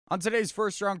On today's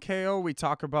first round KO, we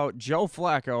talk about Joe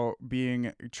Flacco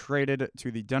being traded to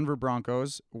the Denver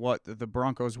Broncos, what the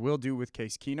Broncos will do with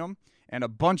Case Keenum, and a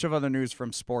bunch of other news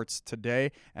from sports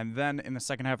today. And then in the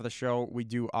second half of the show, we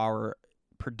do our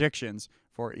predictions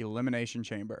for Elimination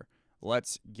Chamber.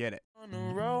 Let's get it. On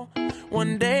the road,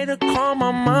 one day to call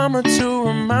my mama to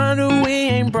remind her we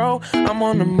ain't broke. I'm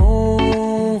on the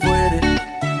move with it.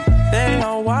 They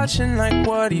all watching like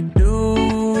what he do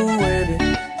with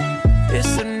it.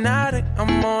 It's hypnotic,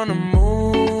 I'm on the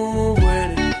move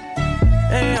with it.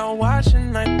 They all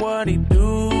watching like what he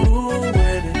do with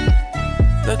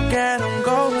it. Look at him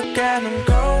go, look at him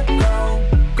go, go,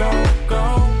 go,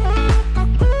 go.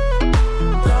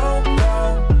 Go,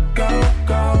 go, go,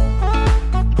 go.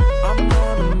 I'm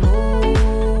on the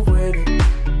move with it.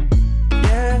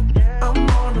 Yeah, I'm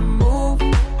on the move.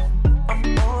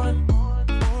 I'm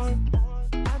on.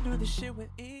 I do this shit with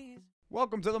ease.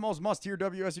 Welcome to the most must-hear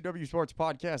WSUW sports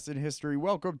podcast in history.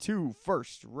 Welcome to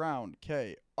First Round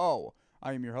KO.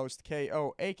 I am your host,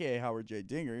 KO, a.k.a. Howard J.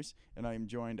 Dingers, and I am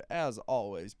joined, as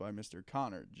always, by Mr.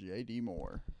 Connor J.D.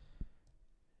 Moore.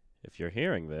 If you're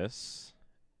hearing this,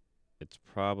 it's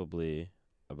probably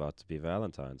about to be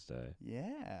Valentine's Day.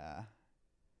 Yeah.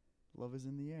 Love is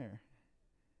in the air.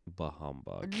 Bah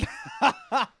humbug.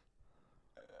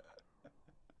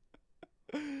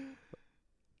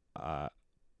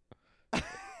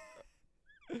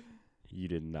 You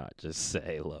did not just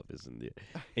say love is in the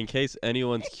air. In case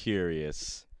anyone's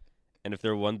curious, and if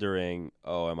they're wondering,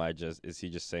 is he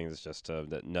just saying this just to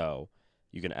that? No.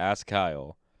 You can ask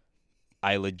Kyle.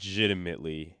 I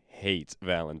legitimately hate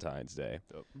Valentine's Day.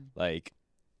 Like,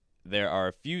 there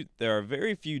are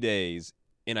very few days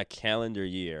in a calendar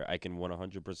year I can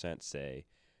 100% say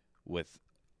with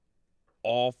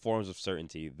all forms of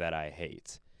certainty that I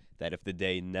hate. That if the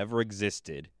day never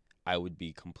existed, I would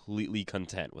be completely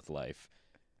content with life.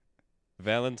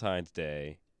 Valentine's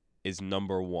Day is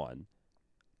number one.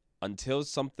 Until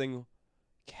something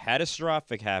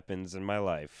catastrophic happens in my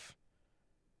life,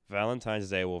 Valentine's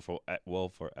Day will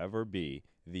forever be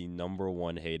the number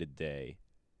one hated day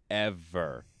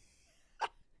ever.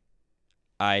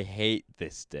 I hate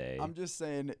this day. I'm just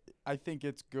saying, I think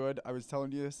it's good. I was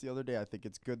telling you this the other day. I think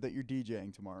it's good that you're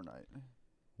DJing tomorrow night.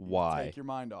 Why? Take your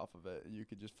mind off of it. You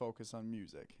could just focus on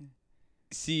music.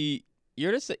 See,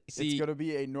 you're just It's going to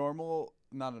be a normal,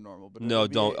 not a normal, but no,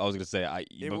 don't. I was gonna say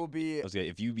it will be. I was gonna,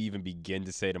 if you even begin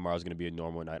to say tomorrow's gonna be a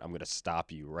normal night, I'm gonna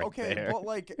stop you right there. Okay, but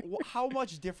like, how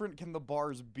much different can the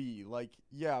bars be? Like,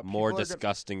 yeah, more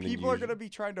disgusting than people are gonna be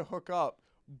trying to hook up,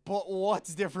 but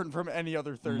what's different from any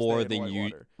other Thursday? More in than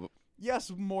Whitewater?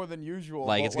 Yes, more than usual.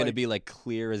 Like, but it's gonna be like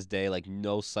clear as day, like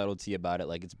no subtlety about it.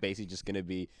 Like, it's basically just gonna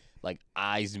be like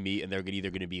eyes meet, and they're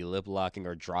either gonna be lip locking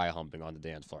or dry humping on the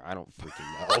dance floor. I don't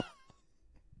freaking know.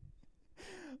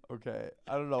 Okay,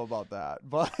 I don't know about that,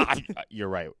 but you're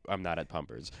right. I'm not at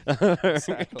Pumpers.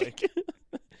 Exactly.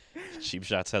 Cheap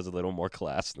Shots has a little more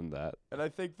class than that. And I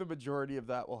think the majority of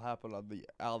that will happen on the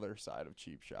other side of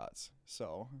Cheap Shots.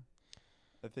 So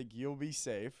I think you'll be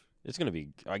safe. It's gonna be.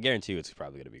 I guarantee you, it's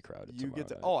probably gonna be crowded. You get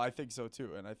to. Night. Oh, I think so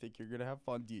too, and I think you're gonna have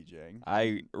fun DJing.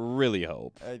 I really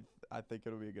hope. I think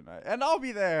it'll be a good night, and I'll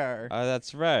be there.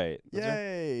 That's right.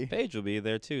 Yay! Paige will be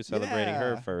there too, celebrating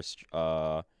her Yeah. first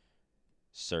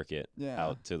circuit Yeah.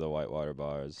 out to the Whitewater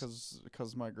bars.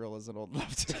 Because my girl isn't old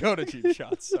enough to go to Cheap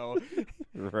Shots, so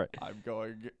Right. I'm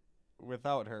going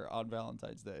without her on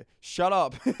Valentine's Day. Shut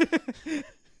up.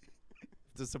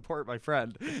 To support my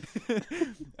friend.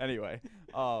 Anyway,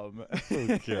 Oh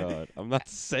God, I'm not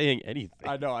saying anything.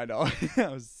 I know. I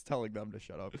was telling them to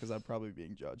shut up because I'm probably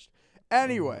being judged.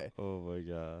 Anyway, Oh my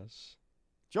gosh.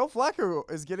 Joe Flacco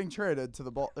is getting traded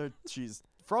to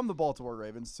from the Baltimore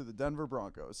Ravens to the Denver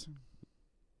Broncos.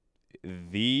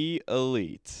 The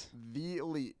elite. The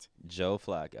elite. Joe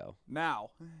Flacco.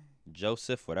 Now,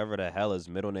 Joseph, whatever the hell his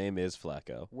middle name is,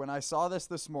 Flacco. when I saw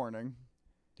this morning,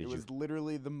 Did it you? was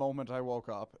literally the moment I woke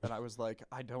up, and I was like,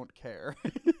 I don't care.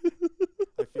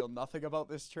 I feel nothing about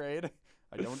this trade.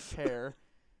 I don't care.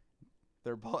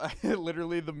 They're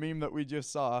literally the meme that we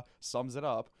just saw sums it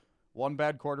up. One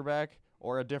bad quarterback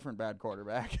or a different bad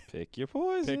quarterback. Pick your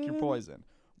poison. Pick your poison.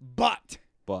 But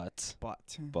But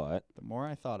the more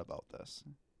I thought about this,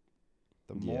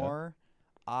 the Yeah. more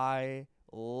I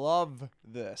love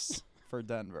this for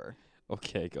Denver.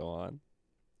 okay, go on.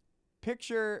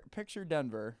 Picture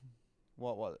Denver.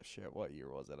 What was it? Shit, what year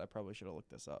was it? I probably should have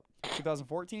looked this up.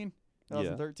 2014?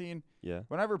 2013? Yeah.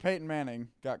 Whenever Peyton Manning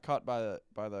got cut by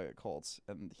the Colts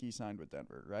and he signed with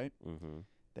Denver, right? Mm-hmm.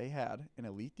 They had an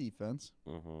elite defense.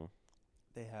 Mm-hmm.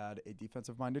 They had a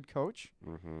defensive-minded coach.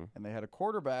 Mm-hmm. And they had a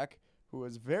quarterback who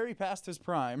was very past his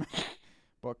prime,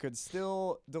 but could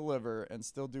still deliver and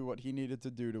still do what he needed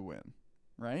to do to win,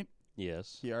 right?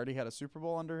 Yes. He already had a Super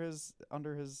Bowl under his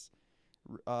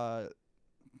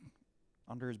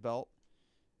belt.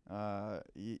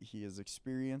 He is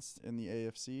experienced in the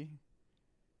AFC.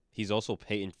 He's also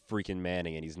Peyton freaking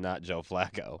Manning, and he's not Joe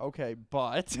Flacco. Okay,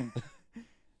 but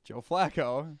Joe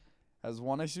Flacco has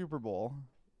won a Super Bowl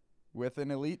with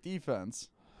an elite defense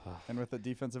and with a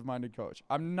defensive-minded coach.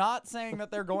 I'm not saying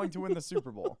that they're going to win the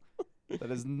Super Bowl. That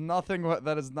is not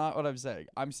what I'm saying.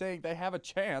 I'm saying they have a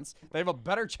chance. They have a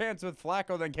better chance with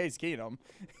Flacco than Case Keenum.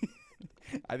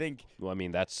 I think. Well, I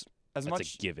mean, that's As a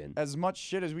much given. as much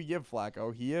shit as we give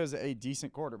Flacco, he is a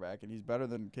decent quarterback, and he's better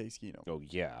than Case Keenum. Oh,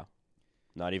 yeah.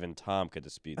 Not even Tom could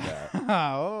dispute that.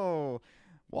 Oh,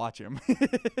 watch him.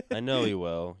 I know he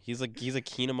will. He's a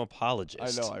Keenum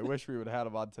apologist. I know. I wish we would have had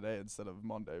him on today instead of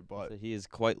Monday, but He is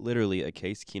quite literally a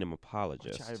Case Keenum which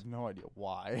apologist. I have no idea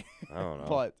why. I don't know.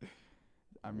 But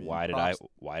I mean, why props-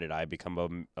 did I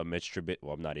become a Mitch Trubisky?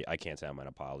 Well, I can't say I'm an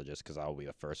apologist because I'll be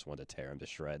the first one to tear him to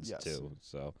shreds Yes. too.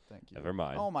 So Thank you. never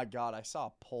mind. Oh my God, I saw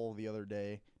a poll the other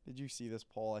day. Did you see this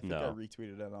poll? I think I No.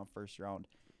 retweeted it on First Round.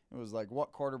 It was like,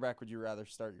 what quarterback would you rather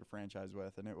start your franchise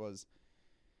with? And it was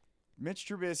Mitch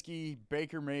Trubisky,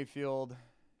 Baker Mayfield,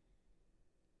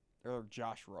 or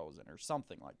Josh Rosen, or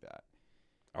something like that.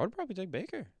 I would probably take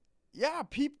Baker. Yeah,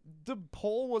 the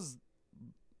poll was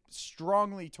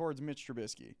strongly towards Mitch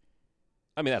Trubisky.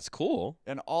 I mean, that's cool.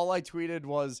 And all I tweeted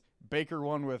was Baker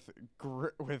won with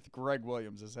Greg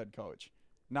Williams as head coach,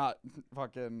 not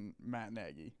fucking Matt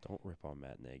Nagy. Don't rip on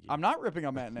Matt Nagy. I'm not ripping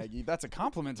on Matt Nagy. That's a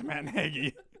compliment to Matt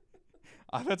Nagy.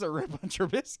 That's a rip on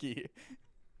Trubisky.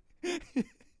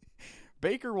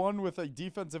 Baker won with a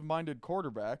defensive-minded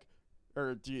quarterback,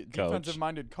 or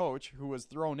defensive-minded coach who was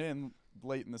thrown in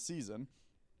late in the season,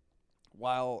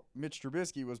 while Mitch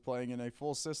Trubisky was playing in a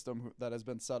full system that has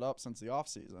been set up since the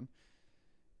offseason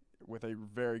with a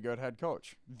very good head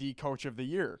coach. The coach of the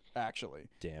year, actually.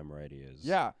 Damn right he is.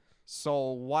 Yeah.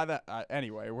 So why that?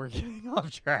 Anyway, we're getting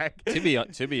off track. To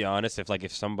be honest,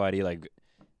 if somebody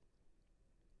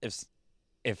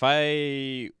if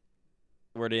I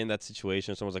were in that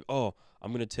situation, someone's like, "Oh,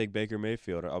 I'm gonna take Baker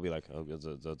Mayfield," I'll be like, "Oh,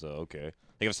 that's okay."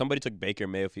 Like if somebody took Baker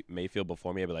Mayfield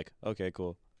before me, I'd be like, "Okay,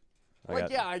 cool."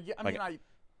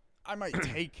 I might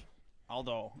take.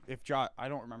 Although if I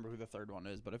don't remember who the third one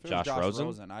is, but if it was Josh Josh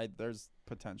Rosen? there's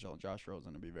potential Josh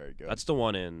Rosen to be very good. That's the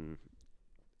one in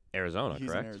Arizona, He's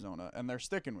correct? in Arizona, and they're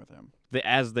sticking with him.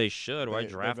 As they should. Why They've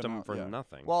draft been him out- for yeah.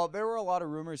 nothing? Well, there were a lot of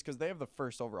rumors because they have the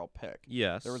first overall pick.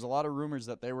 Yes. There was a lot of rumors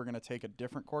that they were going to take a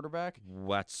different quarterback.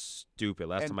 That's stupid.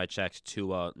 Last And- time I checked,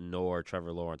 Tua nor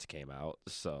Trevor Lawrence came out.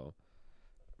 So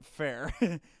Fair.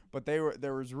 But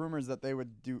there was rumors that they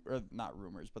would do, or not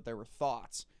rumors, but there were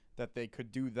thoughts that they could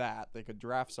do that. They could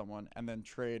draft someone and then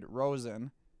trade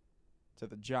Rosen to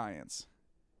the Giants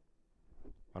why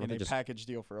in don't a they just? package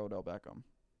deal for Odell Beckham.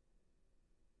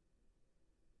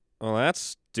 Well, that's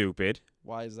stupid.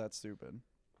 Why is that stupid?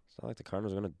 It's not like the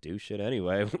Cardinals are gonna do shit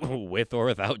anyway, with or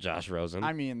without Josh Rosen.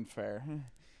 I mean, fair.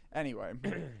 Anyway,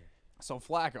 so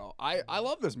Flacco, I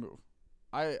love this move.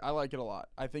 I like it a lot.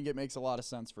 I think it makes a lot of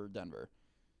sense for Denver.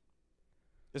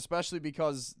 Especially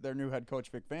because their new head coach,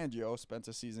 Vic Fangio, spent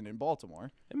a season in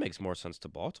Baltimore. It makes more sense to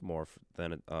Baltimore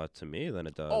to me than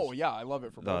it does. Oh, yeah, I love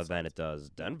it for both than it does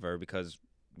Denver because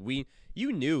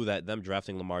you knew that them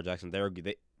drafting Lamar Jackson,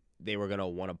 they were gonna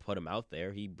want to put him out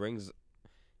there. He brings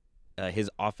his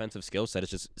offensive skill set is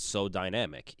just so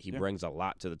dynamic. He brings a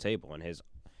lot to the table,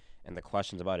 and the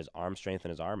questions about his arm strength and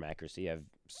his arm accuracy have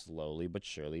slowly but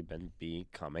surely been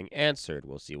becoming answered.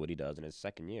 We'll see what he does in his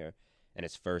second year and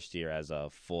his first year as a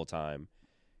full-time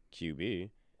QB.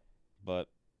 But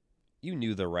you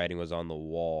knew the writing was on the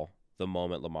wall the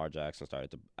moment Lamar Jackson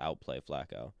started to outplay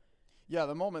Flacco. Yeah,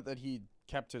 the moment that he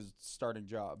kept his starting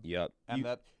job. Yep. And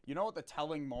you know what the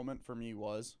telling moment for me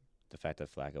was? The fact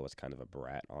that Flacco was kind of a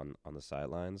brat on the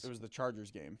sidelines. It was the Chargers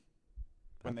game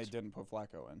when they That's- didn't put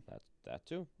Flacco in. That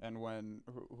too. And when,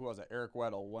 who was it? Eric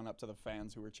Weddle went up to the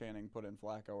fans who were chanting, put in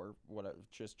Flacco, or whatever,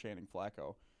 just chanting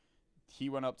Flacco. He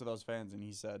went up to those fans and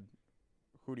he said,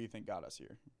 "Who do you think got us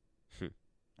here?"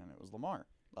 And it was Lamar.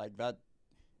 Like that,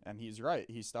 and he's right.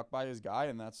 He stuck by his guy,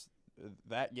 and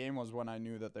that game was when I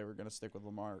knew that they were going to stick with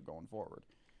Lamar going forward.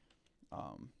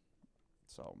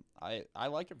 So I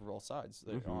like it for both sides.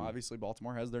 You know, obviously,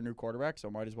 Baltimore has their new quarterback, so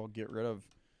might as well get rid of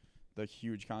the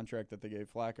huge contract that they gave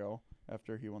Flacco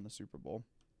after he won the Super Bowl.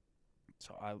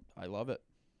 So I love it.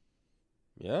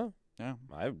 Yeah. Yeah.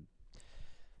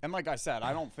 And like I said,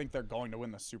 I don't think they're going to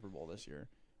win the Super Bowl this year,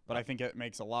 but I think it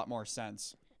makes a lot more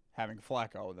sense having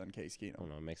Flacco than Case I Keenum. don't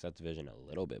know. It makes that division a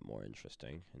little bit more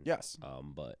interesting. Yes,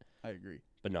 But I agree.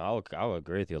 But no, I'll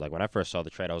agree with you. Like when I first saw the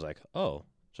trade, I was like, oh,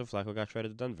 Joe Flacco got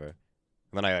traded to Denver.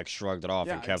 And then I like shrugged it off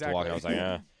Yeah, and kept exactly. walking. I was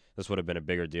like, this would have been a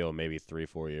bigger deal maybe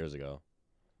 3-4 years ago.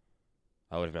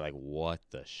 I would have been like, what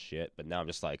the shit? But now I'm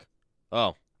just like,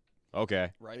 oh,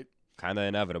 okay. Right. Kind of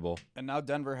inevitable. And now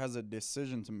Denver has a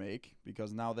decision to make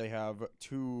because now they have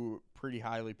 2 pretty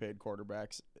highly paid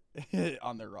quarterbacks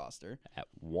on their roster.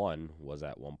 One was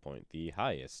at one point the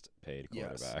highest paid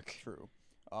quarterback. Yes, true.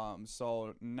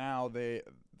 So now it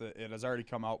has already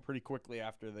come out pretty quickly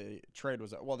after the trade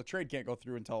was. Well, the trade can't go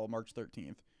through until March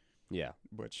 13th. Yeah,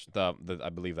 which I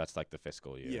believe that's like the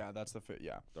fiscal year. Yeah, that's the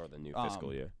yeah, or the new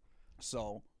fiscal year.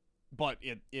 So, but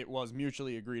it was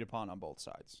mutually agreed upon on both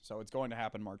sides. So it's going to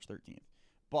happen March 13th.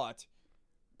 But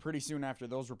pretty soon after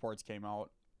those reports came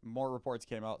out, more reports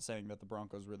came out saying that the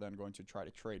Broncos were then going to try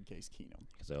to trade Case Keenum.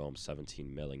 Because they owe him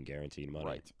 $17 million guaranteed money.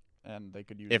 Right. And they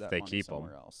could use if that they money keep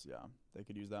somewhere him. else. Yeah, they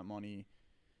could use that money,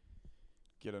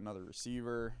 get another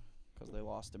receiver because they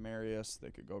lost Demarius.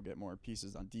 They could go get more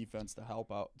pieces on defense to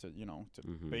help out to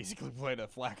basically play to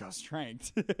Flacco's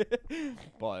strength.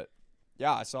 But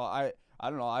yeah, so I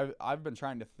don't know. I've been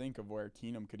trying to think of where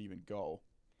Keenum could even go.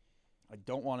 I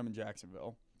don't want him in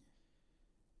Jacksonville.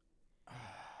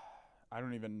 I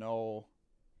don't even know.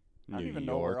 I don't even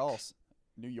know where else.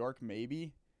 New York,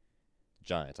 maybe.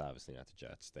 Giants, obviously not the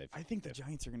Jets. I think the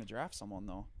Giants are going to draft someone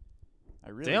though. I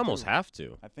really. They almost do. have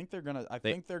to. I think they're gonna. I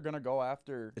think they're gonna go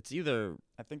after. It's either.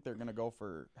 I think they're gonna go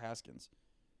for Haskins.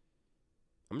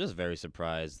 I'm just very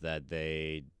surprised that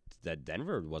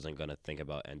Denver wasn't gonna think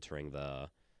about entering the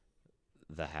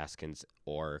Haskins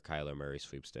or Kyler Murray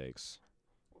sweepstakes.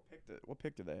 What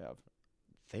pick did they have?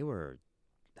 They were.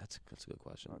 That's a good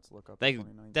question. Let's look up. They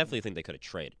definitely think they could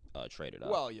have traded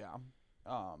up. Well, yeah.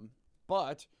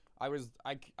 But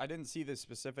I didn't see the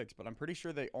specifics, but I'm pretty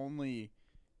sure they only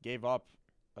gave up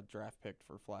a draft pick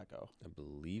for Flacco. I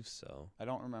believe so. I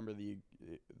don't remember the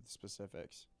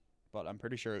specifics, but I'm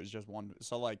pretty sure it was just one.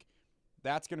 So like,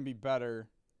 that's gonna be better,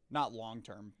 not long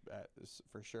term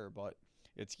for sure, but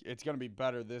it's gonna be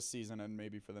better this season and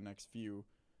maybe for the next few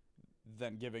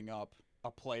than giving up a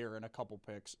player and a couple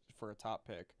picks for a top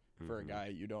pick for a guy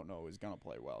you don't know is going to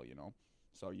play well,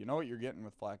 So you know what you're getting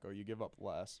with Flacco. You give up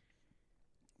less.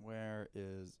 Where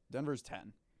is Denver's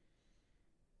 10?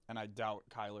 And I doubt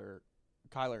Kyler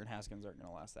and Haskins aren't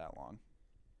going to last that long.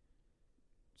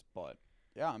 But,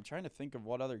 yeah, I'm trying to think of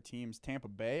what other teams. Tampa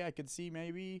Bay I could see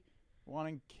maybe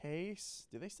wanting Case.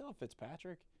 Do they still have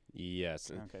Fitzpatrick? Yes.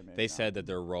 Okay, maybe they not. said that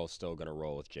they're still going to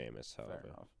roll with Jameis, however.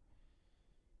 Fair enough.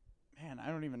 Man, I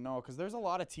don't even know because there's a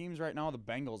lot of teams right now. The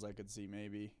Bengals, I could see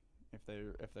maybe if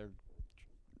they're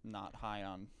not high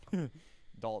on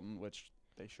Dalton, which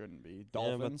they shouldn't be.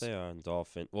 Dolphins, yeah, but they are.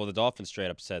 Dolphin. Well, the Dolphins straight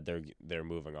up said they're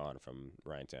moving on from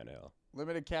Ryan Tannehill.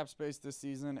 Limited cap space this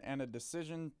season and a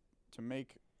decision to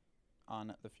make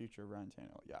on the future of Ryan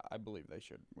Tannehill. Yeah, I believe they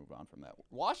should move on from that.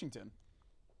 Washington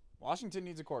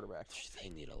needs a quarterback.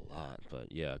 They need a lot,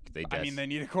 but yeah, they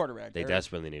need a quarterback. They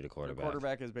desperately need a quarterback. Their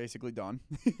quarterback is basically done.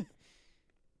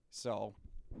 So,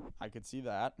 I could see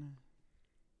that.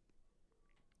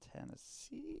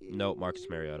 Tennessee. Nope, Marcus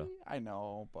Mariota. I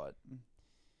know, but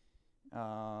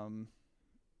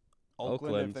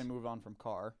Oakland if they move on from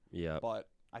Carr. Yeah. But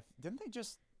they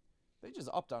just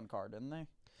upped on Carr, didn't they?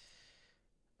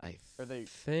 I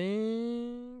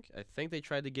think they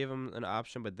tried to give him an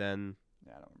option, but then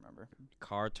I don't remember.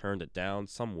 Carr turned it down.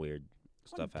 Some weird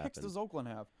stuff happened. How many picks does Oakland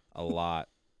have? A lot.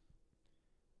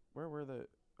 Where were the?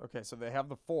 Okay, so they have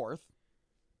the 4th,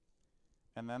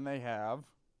 and then they have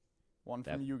one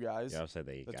from you guys. Yeah, I said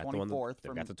they the got 24th. They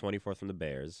got the 24th from the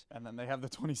Bears, and then they have the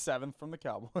 27th from the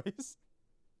Cowboys.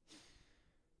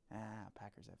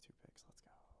 Packers have 2 picks. Let's go.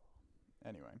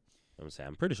 Anyway,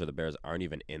 I'm pretty sure the Bears aren't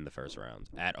even in the first round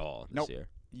at all this year.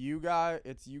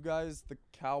 It's you guys, the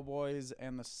Cowboys,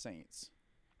 and the Saints.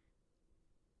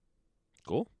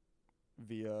 Cool.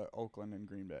 Via Oakland and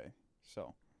Green Bay.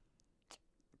 So,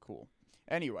 cool.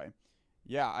 Anyway,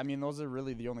 yeah, I mean, those are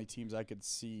really the only teams I could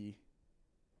see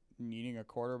needing a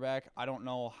quarterback. I don't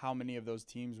know how many of those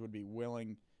teams would be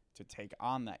willing to take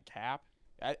on that cap.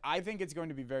 I think it's going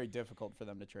to be very difficult for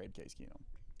them to trade Case Keenum.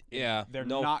 Yeah. They're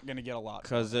not going to get a lot.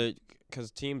 Because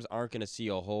teams aren't going to see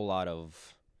a whole lot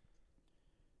of.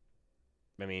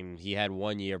 I mean, he had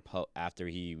 1 year after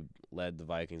he led the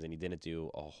Vikings, and he didn't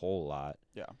do a whole lot.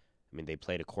 Yeah. I mean, they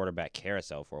played a quarterback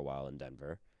carousel for a while in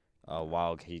Denver,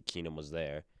 while Keenum was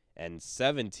there, and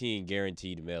 17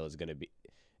 guaranteed mil is going to be,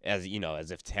 as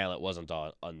if talent wasn't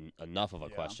enough of a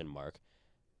question mark.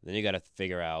 Then you got to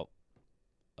figure out,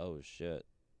 oh shit,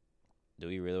 do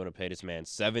we really want to pay this man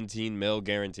 17 mil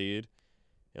guaranteed,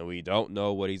 and we don't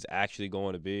know what he's actually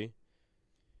going to be?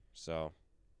 So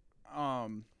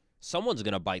Um, someone's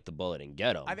gonna bite the bullet and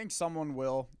get him. I think someone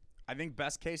will. I think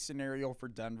best case scenario for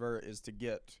Denver is to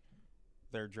get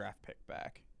their draft pick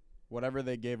back. Whatever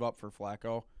they gave up for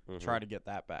Flacco, try to get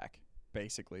that back.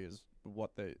 Basically,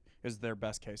 is their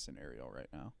best case scenario right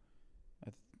now.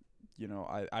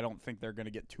 I don't think they're going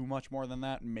to get too much more than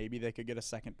that. Maybe they could get a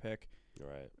second pick.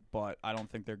 Right. But I don't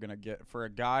think they're going to get, for a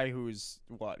guy who's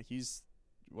what is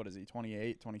he,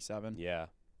 28, 27? Yeah.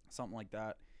 Something like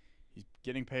that. He's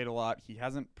getting paid a lot. He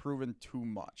hasn't proven too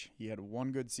much. He had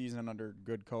one good season under a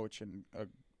good coach and a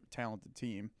talented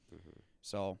team.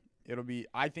 So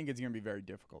I think it's going to be very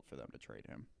difficult for them to trade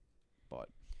him. But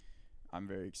I'm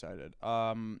very excited.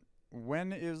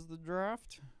 When is the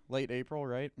draft? Late April,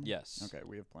 right? Yes. Okay,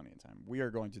 we have plenty of time. We are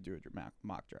going to do a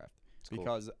mock draft. It's cool.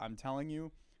 Because I'm telling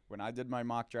you, when I did my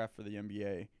mock draft for the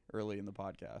NBA early in the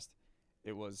podcast,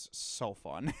 it was so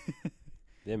fun.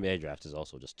 The NBA draft is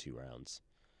also just 2 rounds.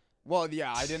 Well,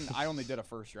 yeah, I only did a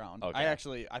first round.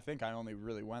 Okay. I think I only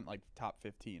really went like top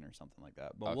 15 or something like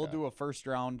that. But we'll Okay. do a first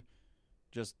round,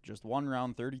 just one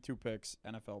round, 32 picks,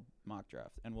 NFL mock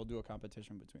draft, and we'll do a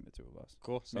competition between the two of us.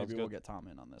 Cool. Sounds Maybe good. we'll get Tom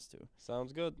in on this too.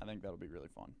 Sounds good. I think that'll be really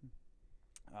fun.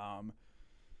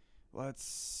 Let's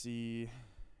see.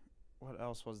 What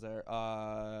else was there?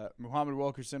 Muhammad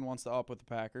Wilkerson wants to up with the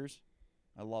Packers.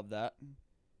 I love that.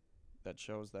 That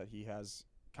shows that he has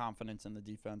confidence in the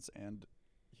defense and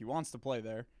he wants to play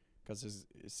there because his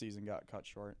season got cut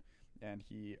short. And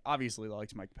he obviously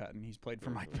likes Mike Pettin. He's played for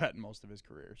Mike Pettin most of his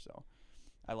career, so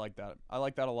I like that. I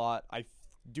like that a lot. I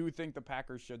do think the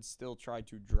Packers should still try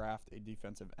to draft a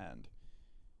defensive end,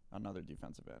 another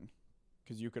defensive end,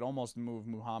 because you could almost move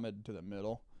Muhammad to the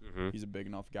middle. He's a big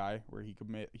enough guy where he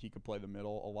could play the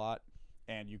middle a lot,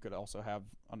 and you could also have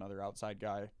another outside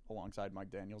guy alongside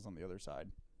Mike Daniels on the other side.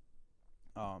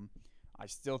 I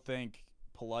still think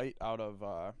Polite out of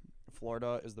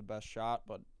Florida is the best shot,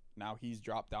 but now he's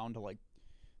dropped down to like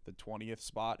the 20th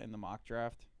spot in the mock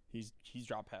draft. He's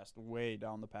dropped past way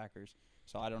down the Packers.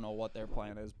 So I don't know what their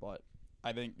plan is, but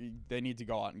I think they need to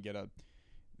go out and get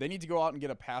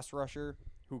a pass rusher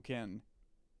who can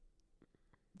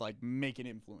like make an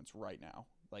influence right now.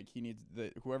 Like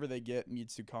whoever they get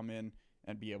needs to come in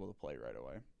and be able to play right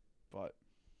away. But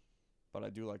I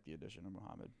do like the addition of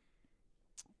Muhammad.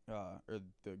 Or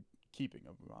the keeping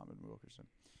of Muhammad Wilkerson.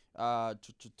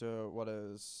 What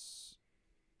is...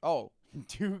 Oh,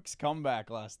 Duke's comeback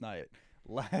last night.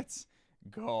 Let's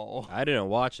go. I didn't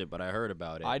watch it, but I heard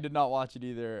about it. I did not watch it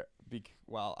either.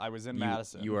 I was in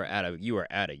Madison. You were at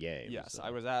a game. Yes, so.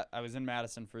 I was in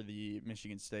Madison for the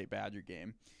Michigan State Badger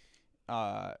game.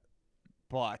 But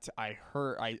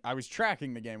I was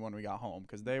tracking the game when we got home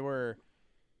because they were...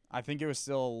 I think it was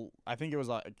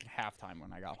like halftime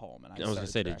when I got home. And I was going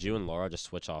to say, did you and Laura just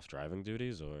switch off driving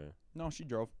duties, or? No, she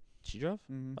drove. She drove?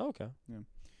 Mm-hmm. Oh, okay.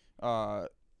 Yeah.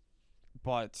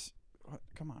 But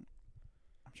come on,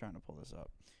 I'm trying to pull this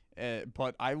up.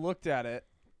 But I looked at it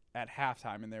at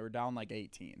halftime, and they were down like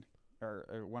 18,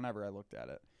 or whenever I looked at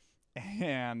it,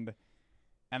 and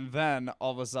then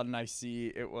all of a sudden I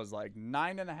see it was like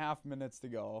 9.5 minutes to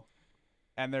go.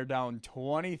 And they're down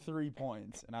 23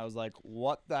 points. And I was like,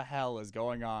 what the hell is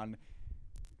going on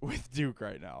with Duke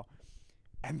right now?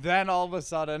 And then all of a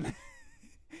sudden,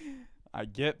 I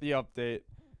get the update.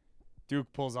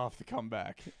 Duke pulls off the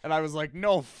comeback. And I was like,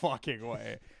 no fucking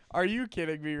way. Are you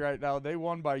kidding me right now? They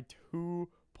won by 2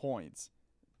 points.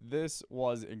 This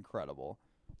was incredible.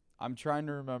 I'm trying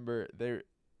to remember. This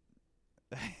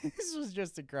was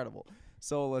just incredible.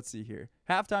 So let's see here.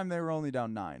 Halftime, they were only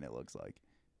down 9, it looks like.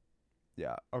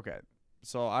 Yeah, okay.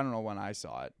 So I don't know when I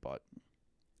saw it, but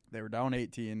they were down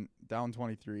 18, down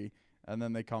 23, and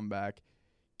then they come back.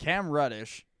 Cam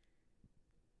Reddish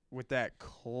with that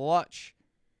clutch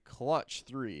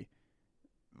 3.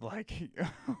 Like,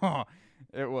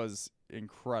 it was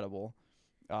incredible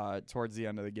towards the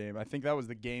end of the game. I think that was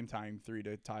the game-tying 3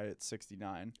 to tie it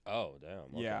 69. Oh, damn.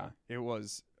 Okay. Yeah, it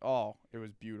was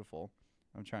beautiful.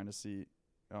 I'm trying to see.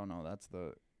 Oh, no, that's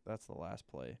the last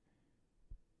play.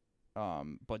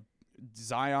 But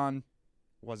Zion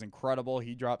was incredible.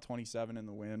 He dropped 27 in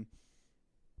the win.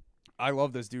 I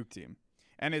love this Duke team.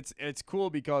 And it's cool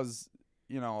because,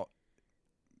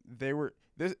 they were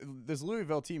this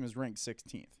Louisville team is ranked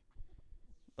 16th.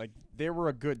 Like, they were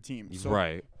a good team. So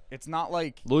right. It's not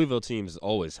like Louisville teams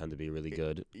always tend to be really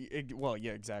good. Well,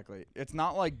 yeah, exactly. It's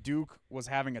not like Duke was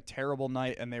having a terrible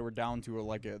night and they were down to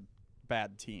a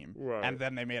bad team. Right. And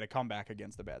then they made a comeback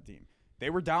against a bad team. They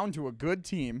were down to a good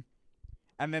team.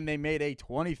 And then they made a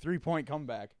 23-point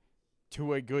comeback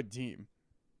to a good team.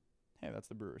 Hey, that's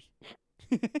the Brewers.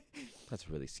 That's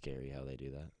really scary how they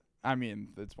do that. I mean,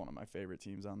 it's one of my favorite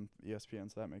teams on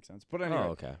ESPN, so that makes sense. But anyway,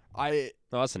 Oh, okay.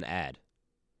 No, that's an ad.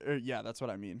 Yeah, that's what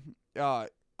I mean. I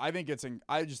think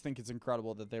I just think it's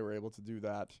incredible that they were able to do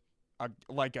that.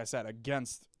 Like I said,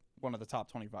 against one of the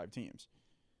top 25 teams.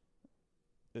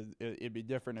 It'd be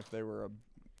different if they were a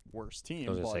worse team.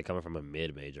 I was gonna say coming from a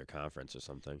mid-major conference or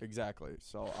something. Exactly.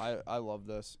 So I love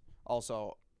this.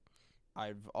 Also,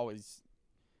 I've always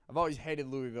hated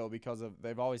Louisville because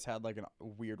they've always had like a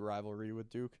weird rivalry with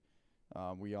Duke.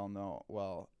 We all know.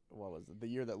 Well, what was it? The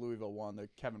year that Louisville won, the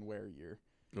Kevin Ware year.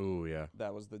 Ooh, yeah.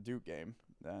 That was the Duke game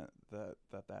that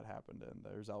happened, and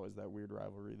there's always that weird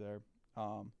rivalry there.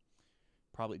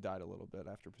 Probably died a little bit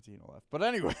after Patino left, but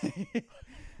anyway,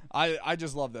 I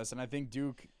just love this, and I think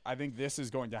this is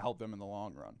going to help them in the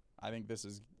long run. I think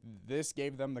this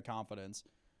gave them the confidence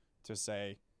to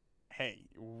say, hey,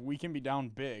 we can be down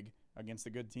big against a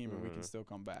good team, and we can still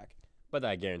come back. But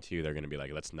I guarantee you they're going to be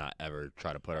like, let's not ever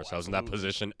try to put ourselves in that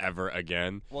position ever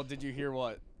again. Well, did you hear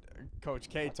what Coach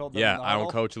K told them? Yeah, I don't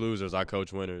coach losers. I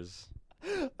coach winners.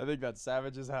 I think that's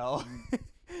savage as hell.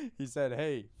 He said,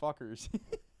 hey, fuckers.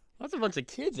 That's a bunch of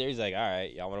kids there. He's like, all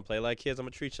right, y'all want to play like kids? I'm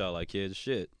going to treat y'all like kids.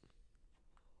 Shit.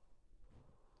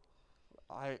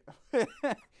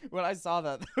 When I saw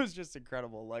that, that was just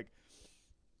incredible. Like,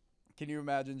 can you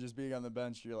imagine just being on the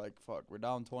bench? You're like, fuck, we're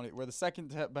down 20. We're the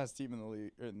second best team in the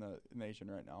league, in the nation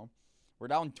right now. We're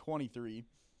down 23.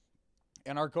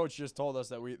 And our coach just told us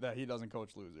that he doesn't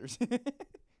coach losers.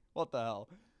 What the hell?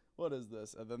 What is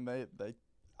this? And then they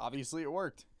obviously it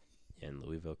worked. And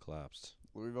Louisville collapsed.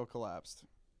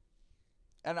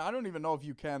 And I don't even know if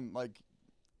you can, like,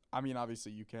 I mean,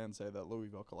 obviously you can say that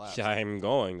Louisville collapsed. I'm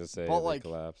going to say they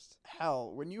collapsed.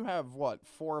 Hell, when you have,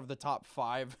 4 of the top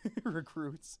 5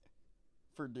 recruits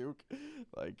for Duke,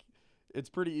 like, it's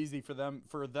pretty easy for them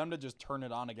to just turn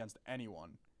it on against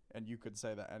anyone. And you could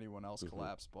say that anyone else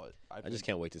collapsed, but I just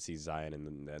can't wait to see Zion in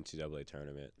the NCAA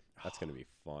tournament. That's going to be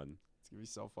fun. It's going to be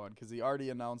so fun because he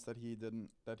already announced that he's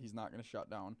not going to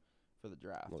shut down for the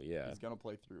draft. Well, yeah. He's going to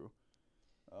play through.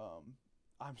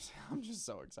 I'm just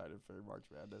so excited for March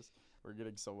Madness. We're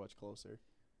getting so much closer.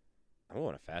 I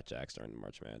want a Fat Jacks during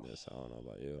March Madness. I don't know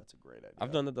about you. That's a great idea.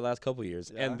 I've done it the last couple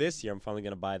years. Yeah. And this year I'm finally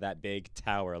going to buy that big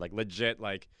tower. Like, legit,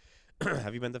 like,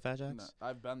 have you been to Fat Jacks? No,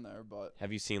 I've been there, but.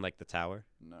 Have you seen, like, the tower?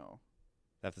 No.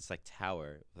 They have this, like,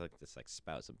 tower. Like, this, like,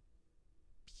 spout. It's a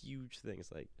huge thing.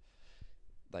 It's,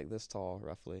 like this tall,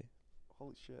 roughly.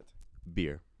 Holy shit.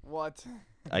 Beer. What?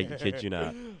 I kid you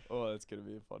not. Oh, it's going to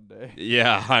be a fun day.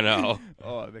 Yeah, I know.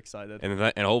 Oh, I'm excited.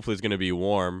 And hopefully it's going to be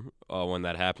warm when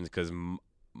that happens because I'm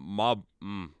going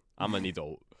to need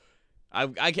to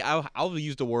I'll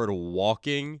use the word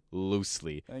walking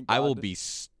loosely. I will be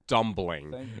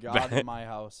stumbling. Thank God my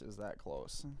house is that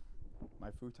close. My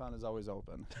futon is always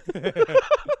open.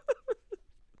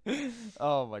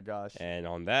 Oh, my gosh. And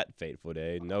on that fateful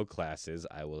day, no classes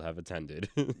I will have attended.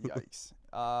 Yikes.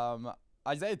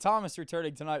 Isaiah Thomas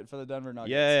returning tonight for the Denver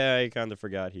Nuggets. Yeah, I kind of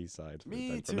forgot he signed for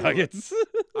the Denver Nuggets.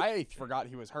 I forgot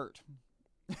he was hurt,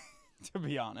 to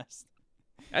be honest.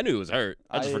 I knew he was hurt.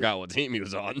 I just forgot what team he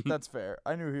was on. That's fair.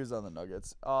 I knew he was on the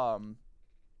Nuggets. I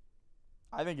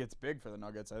think it's big for the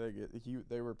Nuggets. I think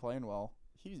they were playing well.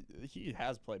 He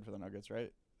has played for the Nuggets,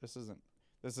 right? This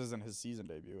isn't his season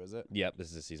debut, is it? Yep, this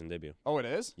is his season debut. Oh, it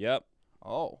is? Yep.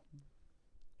 Oh.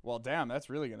 Well, damn, that's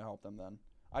really going to help them then.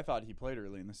 I thought he played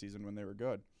early in the season when they were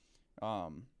good. I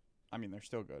mean, they're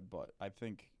still good, but I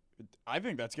think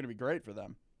that's going to be great for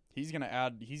them.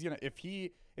 If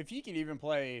he can even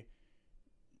play,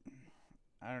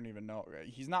 I don't even know.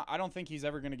 I don't think he's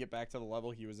ever going to get back to the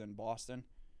level he was in Boston.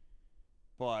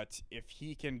 But if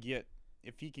he can get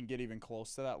even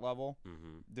close to that level,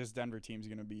 this Denver team's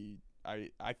going to be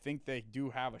I think they do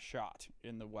have a shot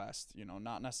in the West,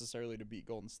 not necessarily to beat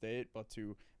Golden State, but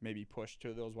to maybe push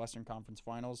to those Western Conference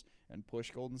Finals and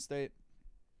push Golden State.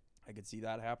 I could see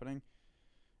that happening,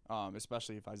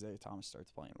 especially if Isaiah Thomas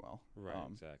starts playing well. Right,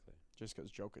 exactly. Just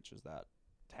because Jokic is that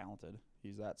talented.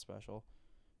 He's that special.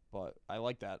 But I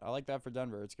like that. I like that for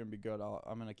Denver. It's going to be good.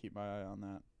 I'm going to keep my eye on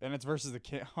that. And it's versus the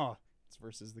Kings. It's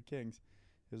versus the Kings,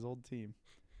 his old team.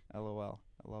 LOL.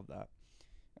 I love that.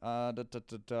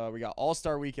 We got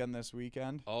All-Star Weekend this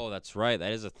weekend. Oh, that's right.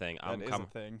 That is a thing. That is a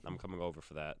thing. I'm coming over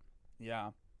for that.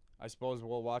 Yeah. I suppose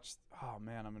we'll watch. Oh,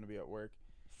 man, I'm going to be at work.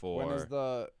 When is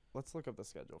let's look up the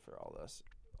schedule for all this.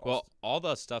 Well, all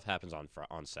the stuff happens on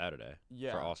Saturday.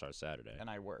 Yeah. For All-Star Saturday. And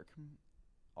I work.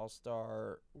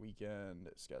 All-Star Weekend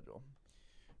schedule.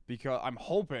 Because I'm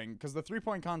hoping, because the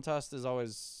 3-point contest is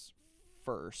always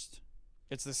first.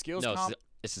 It's the skills comp.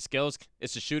 It's the skills.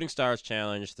 It's the Shooting Stars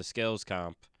Challenge, the skills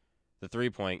comp, the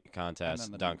 3-point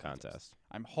contest, the dunk contest.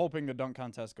 I'm hoping the dunk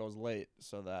contest goes late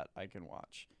so that I can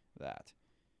watch that.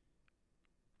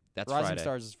 That's Rising Friday.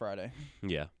 Stars is Friday.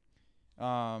 Yeah.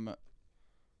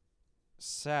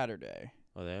 Saturday.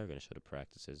 Oh, they are going to show the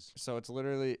practices. So it's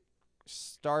literally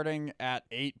starting at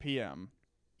 8 p.m.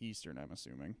 Eastern, I'm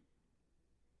assuming.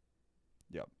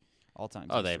 Yep. All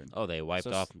times Eastern. They wiped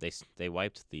So off. They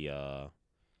wiped the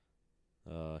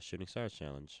Shooting Stars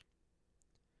challenge.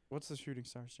 What's the Shooting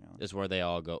Stars challenge? It's where they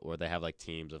all go, where they have like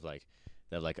teams of like,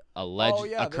 they have like a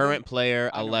yeah, a current player,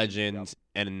 I a know, legend,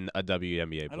 and a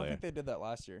WNBA I don't player. think they did that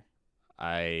last year.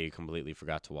 I completely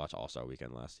forgot to watch All-Star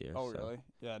Weekend last year. Oh, so. really?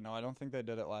 Yeah, no, I don't think they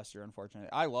did it last year, unfortunately.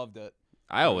 I loved it.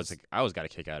 I always got a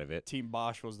kick out of it. Team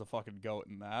Bosch was the fucking goat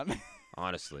in that.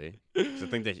 Honestly, 'cause I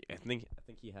think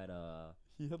he had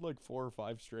He had like 4 or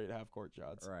 5 straight half-court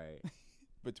shots right,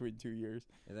 between 2 years.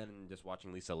 and then just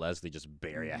watching Lisa Leslie just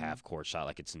bury a half-court shot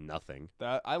like it's nothing.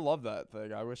 That I love that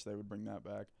thing. I wish they would bring that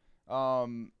back.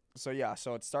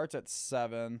 So it starts at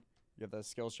 7. You get the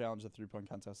skills challenge, the 3-point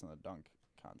contest, and the dunk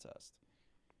contest.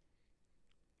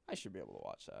 I should be able to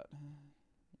watch that.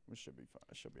 It should be fun.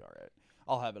 It should be all right.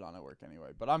 I'll have it on at work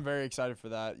anyway. But I'm very excited for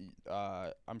that.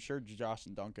 I'm sure Josh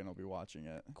and Duncan will be watching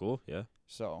it. Cool, yeah.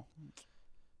 So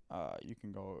you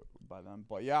can go by them.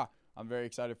 But yeah, I'm very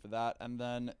excited for that. And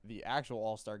then the actual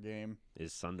All-Star game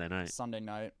Is Sunday night? Sunday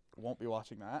night. Won't be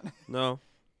watching that. No.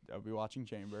 I'll be watching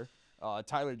Chamber.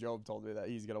 Tyler Jobe told me that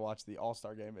he's going to watch the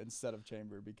All-Star game instead of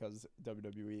Chamber because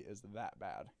WWE is that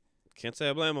bad. Can't say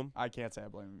I blame him. I can't say I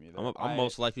blame him either. I'm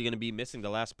most likely going to be missing the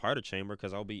last part of Chamber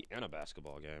because I'll be in a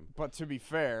basketball game. But to be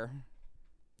fair,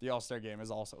 the All-Star game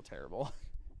is also terrible.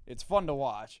 It's fun to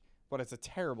watch, but it's a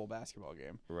terrible basketball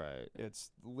game. Right.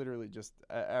 It's literally just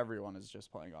everyone is just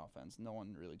playing offense. No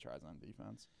one really tries on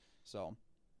defense. So,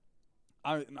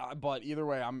 but either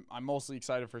way, I'm mostly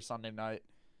excited for Sunday night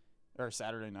or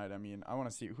Saturday night. I mean, I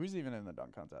want to see who's even in the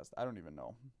dunk contest. I don't even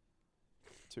know,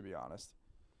 to be honest.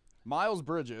 Miles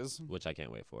Bridges, Which I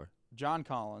can't wait for. John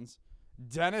Collins,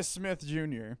 Dennis Smith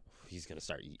Jr. He's going to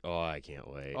start. Oh, I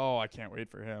can't wait. Oh, I can't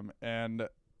wait for him. And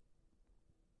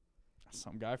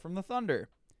some guy from the Thunder.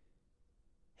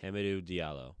 Hamidou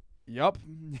Diallo. Yup.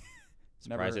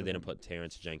 Surprised they didn't put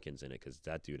Terrence Jenkins in it because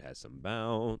that dude has some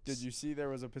bounce. Did you see there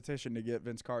was a petition to get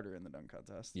Vince Carter in the dunk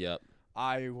contest? Yep.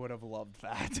 I would have loved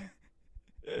that.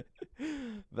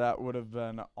 That would have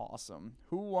been awesome.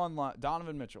 Who won?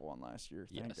 Donovan Mitchell won last year.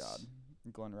 Thank Yes. God.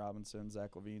 Glenn Robinson,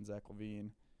 Zach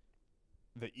LaVine.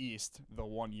 The East, the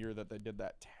one year that they did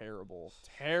that terrible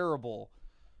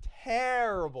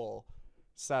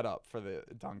setup for the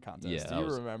dunk contest. Yeah. Do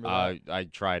you remember that? I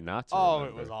tried not to. Oh,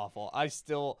 remember. it was awful.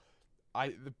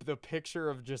 The picture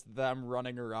of just them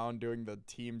running around doing the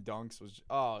team dunks was,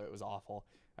 it was awful.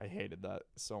 I hated that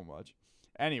so much.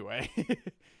 Anyway,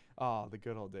 the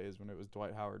good old days when it was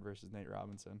Dwight Howard versus Nate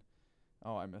Robinson.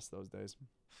 Oh, I miss those days.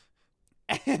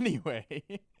 Anyway,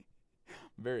 I'm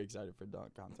very excited for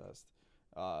dunk contest.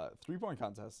 3-point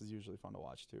contest is usually fun to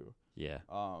watch too. Yeah.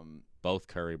 Both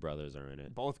Curry brothers are in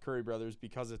it. Both Curry brothers,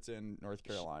 because it's in North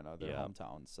Carolina, their Yeah.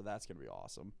 hometown, so that's gonna be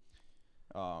awesome.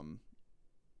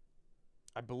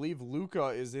 I believe Luka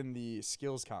is in the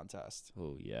skills contest.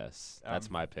 Oh yes, that's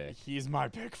my pick. He's my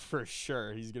pick for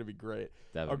sure. He's gonna be great.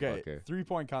 Devin Booker.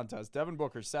 3-point contest: Devin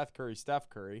Booker, Seth Curry, Steph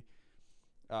Curry,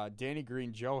 Danny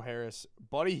Green, Joe Harris,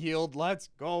 Buddy Hield. Let's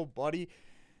go, buddy.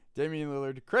 Damian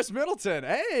Lillard, Chris Middleton.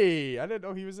 Hey, I didn't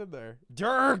know he was in there.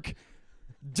 Dirk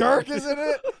is in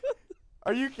it.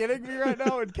 Are you kidding me right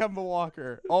now? And Kemba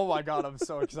Walker. Oh my God, I'm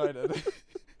so excited.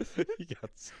 He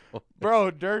got so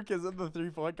Bro, Dirk is in the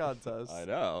 3-point contest. I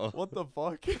know. What the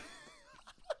fuck?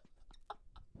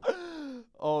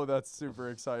 Oh, that's super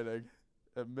exciting.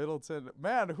 And Middleton.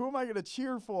 Man, who am I going to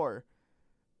cheer for?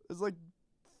 There's like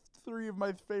 3 of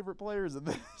my favorite players in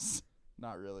this.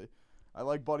 Not really. I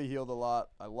like Buddy Hield a lot.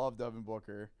 I love Devin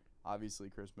Booker. Obviously,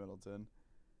 Chris Middleton.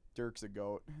 Dirk's a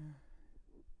GOAT.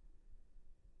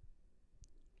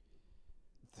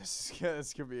 This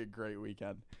is going to be a great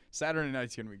weekend. Saturday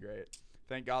night's going to be great.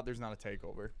 Thank God there's not a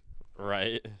takeover.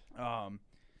 Right.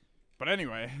 But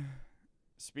anyway,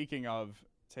 speaking of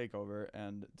takeover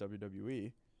and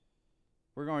WWE,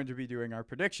 we're going to be doing our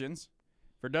predictions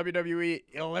for WWE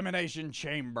Elimination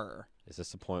Chamber. Is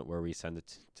this the point where we send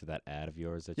it to that ad of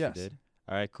yours that Yes. you did?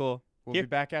 All right, cool. We'll Here. be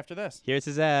back after this. Here's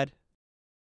his ad.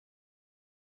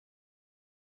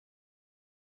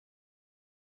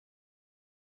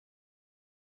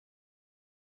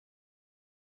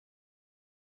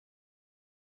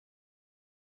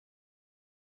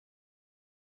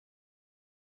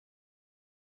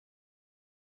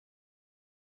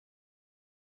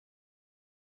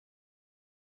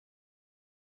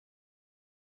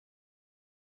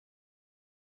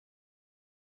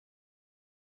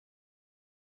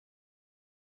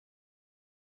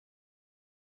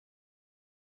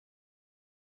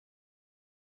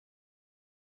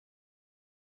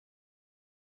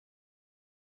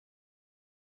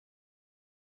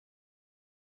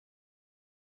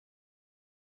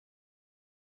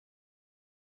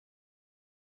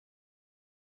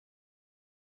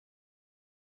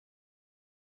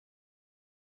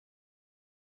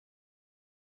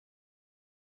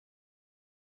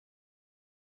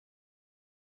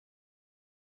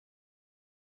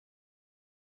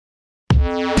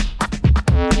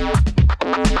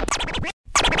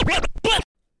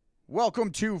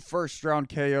 Welcome to First Round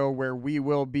KO, where we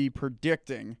will be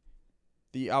predicting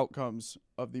the outcomes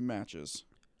of the matches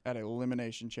at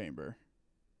Elimination Chamber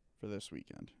for this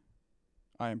weekend.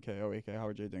 I am KO, aka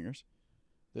Howard J. Dingers.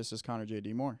 This is Connor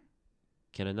J.D. Moore.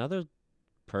 Can another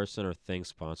person or thing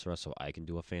sponsor us so I can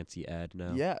do a fancy ad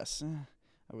now? Yes,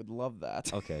 I would love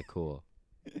that. Okay, cool.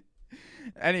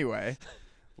 Anyway,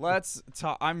 let's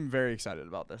talk. I'm very excited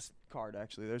about this card,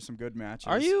 actually. There's some good matches.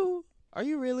 Are you? Are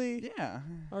you really? Yeah.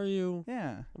 Are you?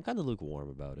 Yeah. I'm kind of lukewarm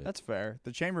about it. That's fair.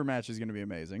 The chamber match is going to be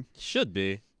amazing. Should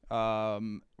be.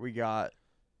 We got,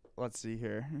 let's see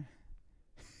here.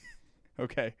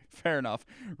 Okay, fair enough.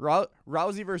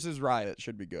 Rousey versus Riot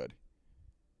should be good.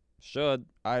 Should.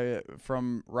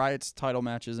 From Riot's title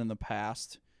matches in the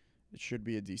past, it should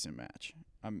be a decent match.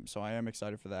 So I am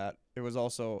excited for that. It was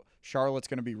also, Charlotte's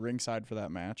going to be ringside for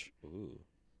that match. Ooh.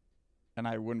 And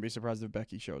I wouldn't be surprised if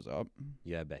Becky shows up.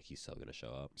 Yeah, Becky's still going to show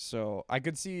up. So I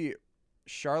could see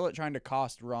Charlotte trying to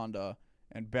cost Ronda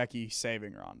and Becky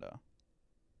saving Ronda.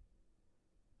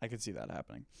 I could see that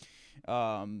happening.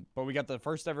 But we got the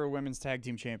first ever women's tag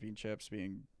team championships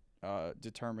being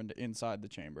determined inside the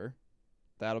chamber.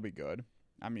 That'll be good.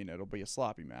 I mean, it'll be a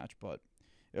sloppy match, but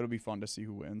it'll be fun to see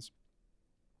who wins.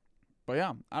 But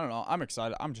yeah, I don't know. I'm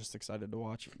excited. I'm just excited to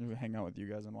watch, hang out with you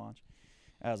guys and watch,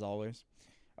 as always.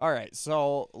 All right,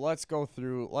 so let's go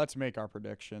through. Let's make our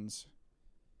predictions.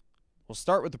 We'll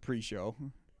start with the pre-show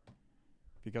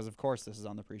because, of course, this is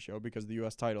on the pre-show because the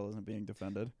U.S. title isn't being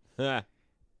defended.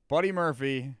 Buddy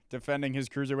Murphy defending his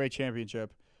Cruiserweight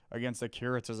Championship against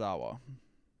Akira Tozawa.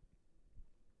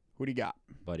 Who do you got?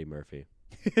 Buddy Murphy.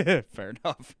 Fair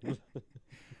enough.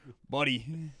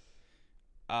 Buddy.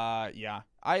 Yeah.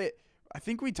 I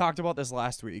think we talked about this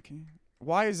last week.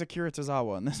 Why is Akira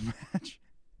Tozawa in this match?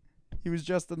 He was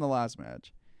just in the last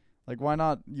match. Like, why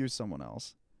not use someone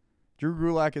else? Drew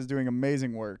Gulak is doing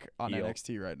amazing work on Heel.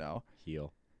 NXT right now.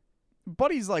 Heel.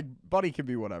 Buddy can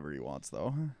be whatever he wants,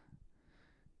 though.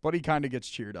 Buddy kind of gets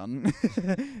cheered on.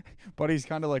 Buddy's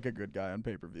kind of like a good guy on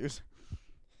pay-per-views.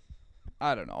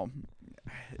 I don't know.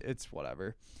 It's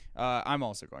whatever. I'm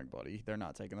also going Buddy. They're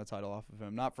not taking the title off of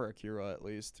him. Not for Akira, at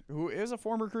least. Who is a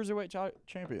former Cruiserweight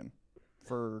champion.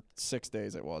 For 6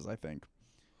 days it was, I think.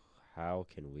 How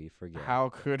can we forget? How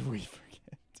could we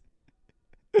forget?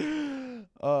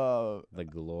 The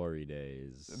glory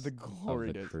days. The glory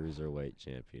of the days. Cruiserweight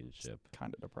Championship.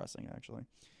 Kind of depressing, actually.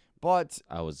 But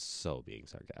I was so being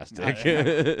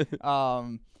sarcastic.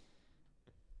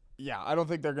 yeah, I don't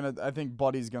think they're gonna. I think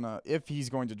Buddy's gonna. If he's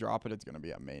going to drop it, it's gonna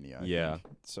be at Mania. I think.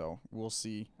 So we'll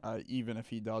see. Even if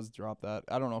he does drop that,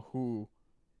 I don't know who.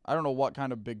 I don't know what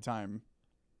kind of big time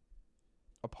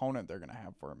opponent they're gonna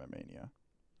have for him at Mania.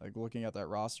 Like, looking at that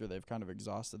roster, they've kind of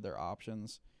exhausted their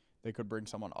options. They could bring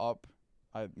someone up,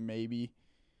 maybe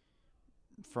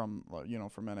from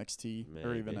NXT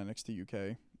or even NXT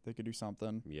UK. They could do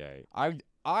something. Yeah.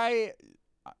 I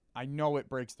know it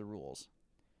breaks the rules.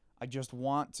 I just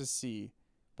want to see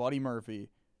Buddy Murphy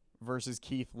versus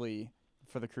Keith Lee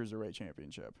for the Cruiserweight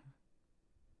Championship.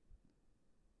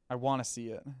 I want to see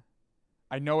it.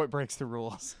 I know it breaks the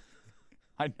rules.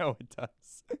 I know it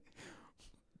does.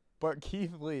 But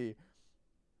Keith Lee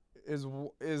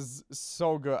is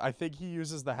so good. I think he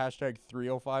uses the hashtag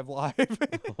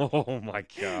 305live. Oh my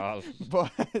gosh. But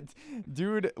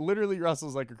dude literally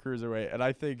wrestles like a cruiserweight, and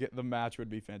I think the match would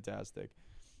be fantastic.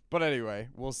 But anyway,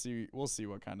 we'll see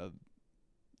what kind of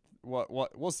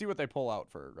we'll see what they pull out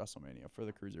for WrestleMania for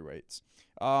the cruiserweights.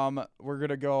 We're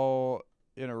gonna go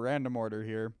in a random order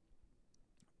here.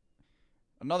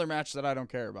 Another match that I don't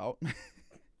care about.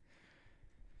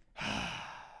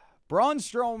 Braun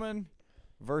Strowman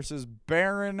versus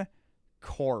Baron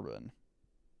Corbin.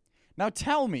 Now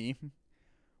tell me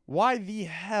why the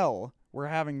hell we're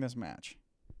having this match.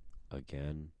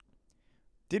 Again.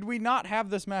 Did we not have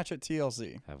this match at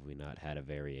TLC? Have we not had a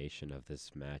variation of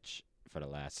this match for the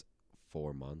last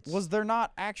 4 months? Was there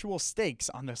not actual stakes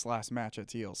on this last match at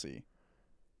TLC?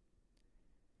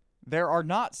 There are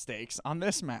not stakes on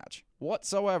this match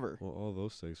whatsoever. Well, all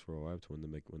those stakes were wiped when the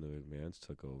McMahons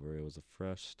took over. It was a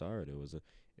fresh start. It was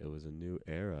a new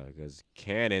era because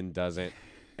canon doesn't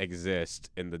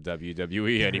exist in the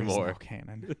WWE anymore. There is no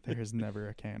canon. There is never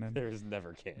a canon. There is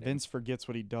never canon. Vince forgets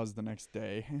what he does the next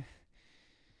day.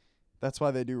 That's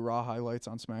why they do Raw highlights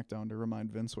on SmackDown to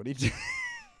remind Vince what he did.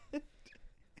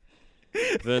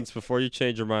 Vince, before you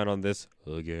change your mind on this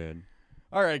again.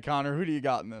 All right, Connor, who do you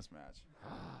got in this match?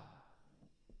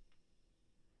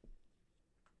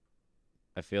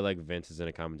 I feel like Vince is in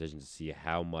a competition to see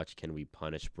how much can we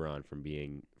punish Braun from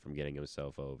getting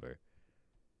himself over.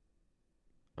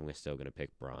 I'm still gonna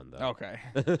pick Braun though. Okay.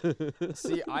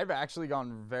 See, I've actually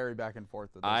gone very back and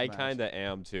forth with this I match. kind of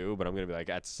am too, but I'm gonna be like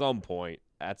at some point.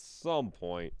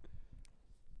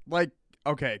 Like,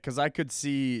 okay, because I could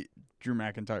see Drew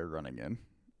McIntyre running in,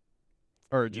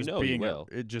 or just know he being will.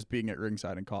 just being at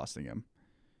ringside and costing him,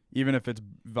 even if it's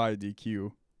via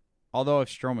DQ. Although if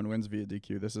Strowman wins via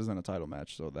DQ, this isn't a title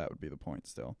match, so that would be the point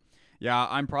still. Yeah,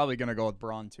 I'm probably gonna go with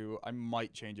Braun too. I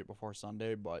might change it before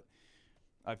Sunday, but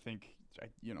I think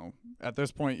at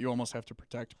this point you almost have to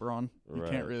protect Braun.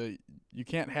 You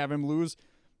can't have him lose.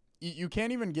 You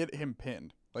can't even get him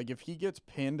pinned. Like if he gets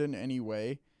pinned in any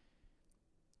way,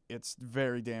 it's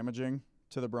very damaging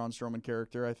to the Braun Strowman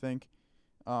character, I think.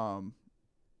 I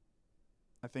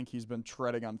think he's been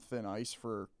treading on thin ice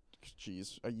for,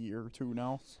 a year or two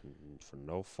now. For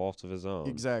no fault of his own.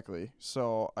 Exactly.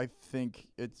 So I think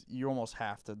you almost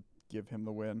have to give him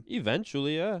the win.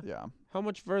 Eventually, yeah. Yeah. How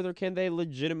much further can they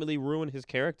legitimately ruin his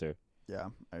character? Yeah,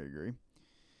 I agree.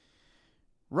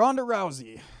 Ronda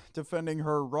Rousey defending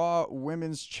her Raw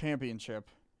Women's Championship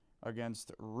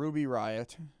against Ruby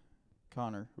Riott.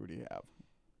 Connor, who do you have?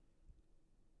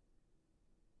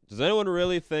 Does anyone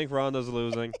really think Ronda's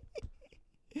losing?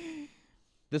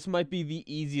 This might be the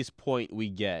easiest point we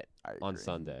get on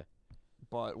Sunday.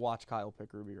 But watch Kyle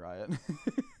pick Ruby Riott.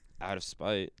 Out of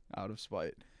spite. Out of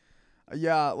spite.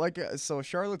 Yeah, so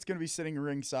Charlotte's going to be sitting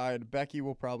ringside. Becky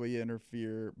will probably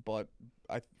interfere, but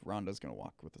Ronda's going to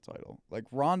walk with the title. Like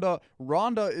Ronda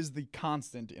is the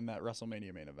constant in that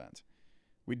WrestleMania main event.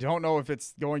 We don't know if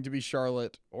it's going to be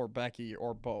Charlotte or Becky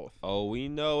or both. Oh, we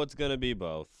know it's going to be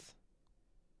both.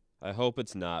 I hope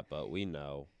it's not, but we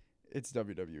know. It's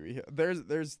WWE.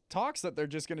 There's talks that they're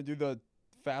just going to do the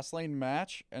Fastlane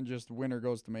match and just winner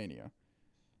goes to Mania.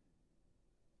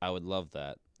 I would love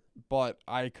that. But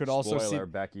I could also see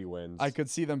Becky wins. I could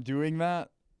see them doing that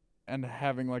and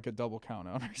having like a double count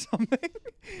out or something.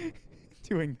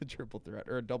 Doing the triple threat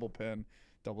or a double pin,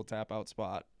 double tap out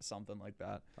spot, something like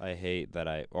that. I hate that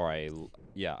I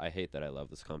hate that I love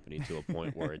this company to a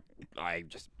point where I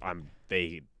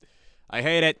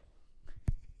hate it.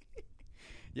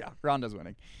 Yeah, Ronda's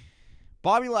winning.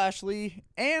 Bobby Lashley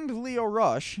and Lio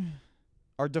Rush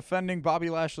are defending Bobby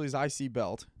Lashley's IC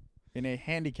belt in a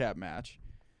handicap match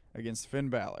against Finn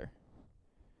Balor.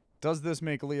 Does this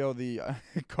make Leo the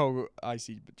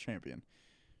co-IC champion?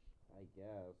 I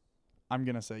guess. I'm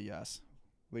going to say yes.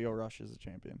 Lio Rush is a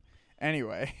champion.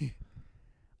 Anyway,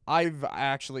 I've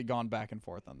actually gone back and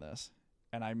forth on this.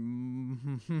 And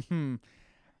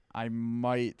I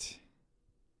might...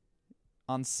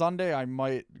 On Sunday, I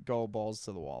might go balls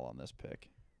to the wall on this pick.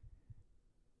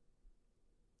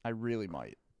 I really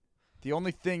might. The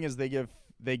only thing is they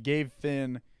gave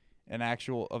Finn an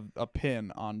actual a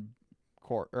pin on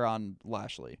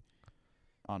Lashley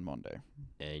on Monday.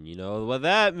 And you know what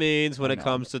that means when it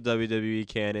comes to WWE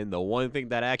canon. The one thing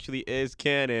that actually is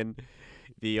canon,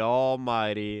 the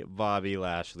almighty Bobby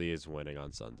Lashley is winning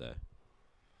on Sunday.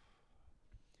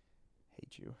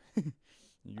 Hate you.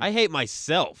 I hate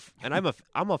myself, and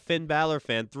I'm a Finn Balor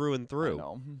fan through and through. I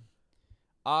know.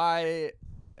 I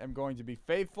am going to be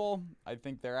faithful. I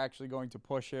think they're actually going to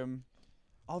push him.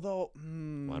 Although,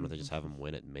 why don't they just have him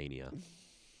win at Mania?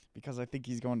 Because I think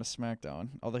he's going to SmackDown.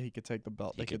 Although he could take the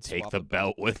belt. He could take the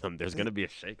belt with him. There's going to be a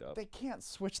shakeup. They can't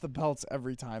switch the belts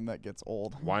every time that gets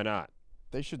old. Why not?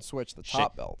 They should switch the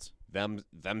top belts. Them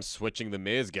switching the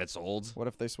Miz gets old. What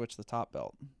if they switch the top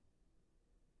belt?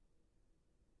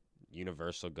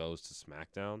 Universal goes to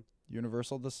SmackDown.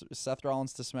 Seth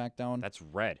Rollins to SmackDown. That's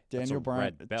red. Daniel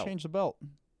Bryan. Change the belt.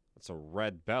 That's a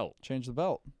red belt. Change the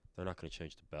belt. They're not going to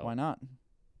change the belt. Why not?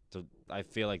 I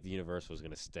feel like the Universal is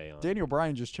going to stay on. Daniel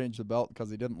Bryan just changed the belt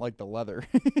because he didn't like the leather.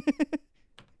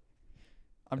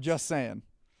 I'm just saying.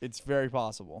 It's very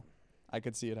possible. I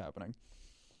could see it happening.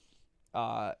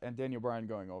 And Daniel Bryan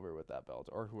going over with that belt,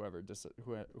 or whoever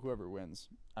wins.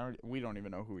 We don't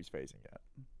even know who he's facing yet.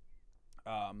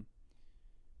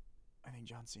 I think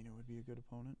John Cena would be a good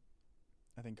opponent.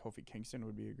 I think Kofi Kingston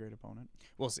would be a great opponent.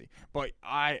 We'll see. But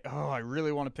I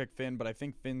really want to pick Finn, but I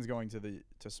think Finn's going to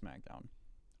SmackDown.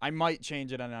 I might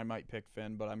change it and I might pick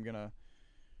Finn, but I'm gonna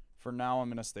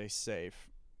stay safe.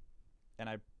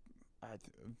 And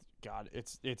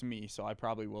it's me, so I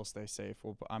probably will stay safe.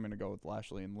 I'm gonna go with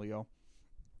Lashley and Leo.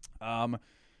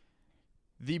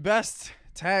 The best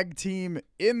tag team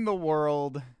in the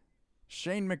world,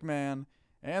 Shane McMahon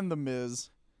and The Miz,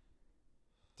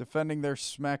 defending their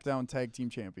SmackDown Tag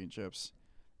Team Championships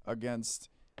against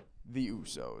the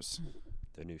Usos.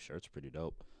 Their new shirt's pretty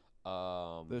dope.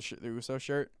 The Uso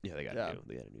shirt? Yeah, they got a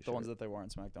new shirt. The ones that they wore on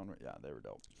SmackDown, yeah, they were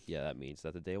dope. Yeah, that means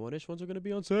that the day one-ish ones are going to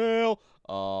be on sale.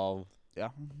 Yeah.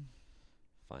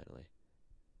 finally.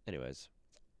 Anyways,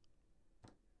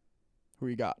 Who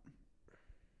you got?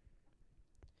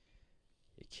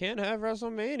 you can't have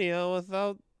WrestleMania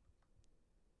without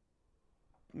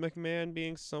McMahon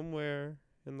being somewhere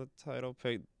in the title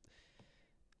pick.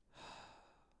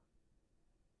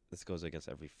 This goes against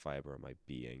every fiber of my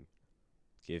being.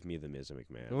 Give me the Miz and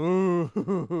McMahon.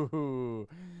 Ooh.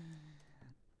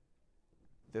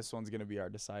 This one's going to be our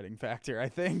deciding factor, I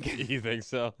think. You think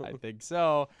so? I think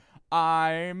so.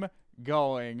 I'm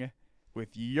going with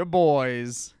your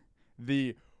boys,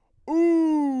 the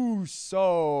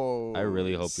Usos. I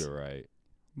really hope you're right.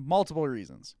 Multiple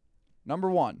reasons. Number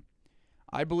one,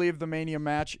 I believe the Mania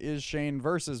match is Shane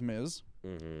versus Miz,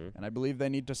 Mm-hmm. and I believe they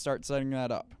need to start setting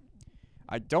that up.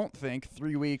 I don't think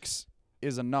 3 weeks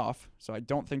is enough, so I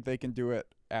don't think they can do it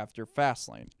after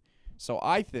Fastlane. So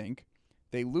I think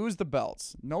they lose the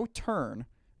belts. No turn,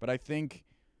 but I think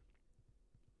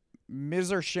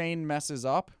Miz or Shane messes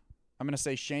up. I'm going to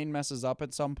say Shane messes up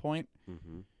at some point.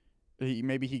 Mm-hmm.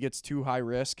 Maybe he gets too high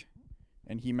risk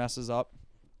and he messes up.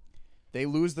 They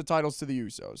lose the titles to the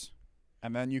Usos.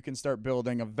 And then you can start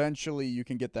building. Eventually, you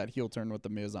can get that heel turn with the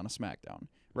Miz on a SmackDown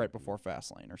right before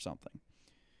Fastlane or something.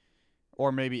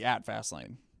 Or maybe at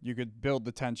Fastlane. You could build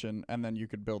the tension, and then you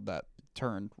could build that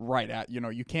turn right at,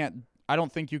 you can't, I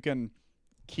don't think you can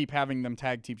keep having them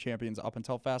tag team champions up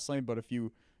until Fastlane, but if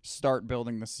you start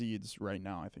building the seeds right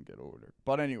now, I think it'll work.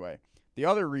 But anyway, the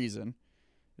other reason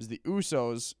is the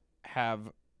Usos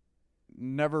have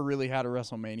never really had a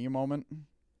WrestleMania moment.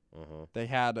 Uh-huh. They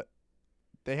had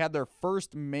their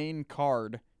first main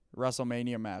card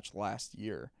WrestleMania match last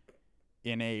year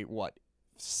in a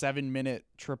 7-minute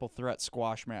triple threat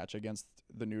squash match against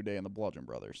the New Day and the Bludgeon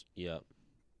Brothers. Yep.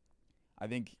 I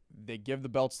think they give the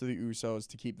belts to the Usos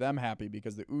to keep them happy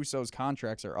because the Usos'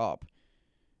 contracts are up.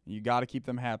 You got to keep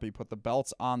them happy. Put the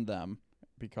belts on them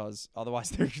because otherwise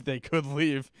they could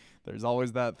leave. There's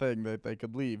always that thing that they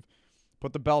could leave.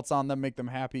 Put the belts on them, make them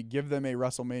happy, give them a good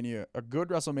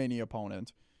WrestleMania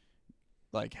opponent.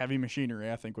 Like Heavy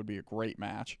Machinery, I think would be a great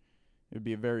match. It would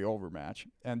be a very over match.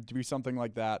 And do something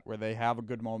like that where they have a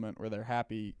good moment, where they're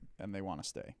happy and they want to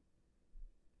stay.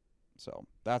 So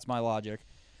that's my logic.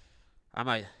 I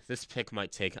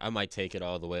might take it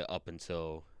all the way up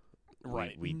until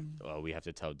Right. we have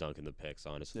to tell Duncan the picks,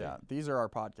 honestly. Yeah, these are our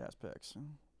podcast picks.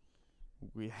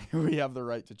 We have the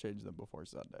right to change them before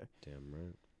Sunday. Damn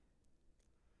right.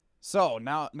 So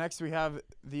next we have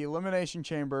the Elimination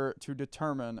Chamber to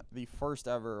determine the first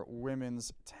ever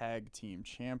women's tag team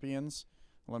champions.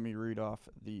 Let me read off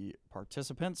the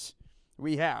participants.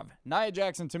 We have Nia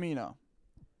Jackson, Tamina,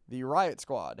 the Riot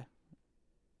Squad,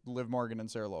 Liv Morgan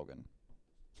and Sarah Logan.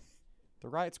 The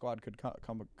Riot Squad could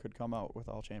come out with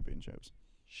all championships.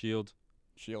 Shield.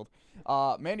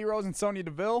 Mandy Rose and Sonya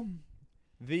Deville,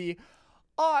 the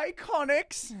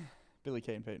Iconics, Billie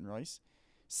Kay and Peyton Royce,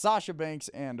 Sasha Banks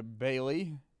and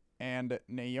Bayley, and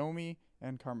Naomi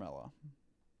and Carmella.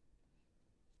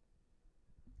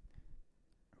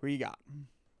 Who you got?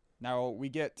 Now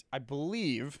I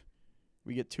believe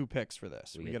we get 2 picks for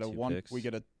this. We get 2 picks? We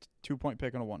get a 2-point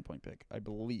pick and a 1-point pick, I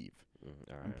believe. All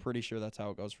I'm right. pretty sure that's how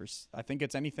it goes I think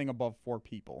it's anything above 4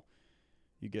 people.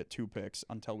 You get 2 picks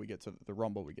until we get to the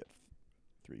Rumble. We get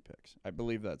 3 picks. I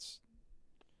believe that's.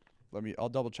 I'll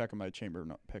double check on my chamber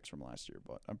picks from last year,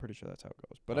 but I'm pretty sure that's how it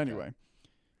goes. But Okay. anyway,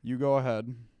 you go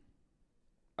ahead.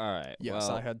 All right. Yes,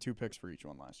 well, I had 2 picks for each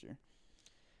one last year.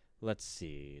 let's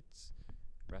see.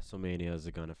 WrestleMania is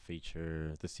going to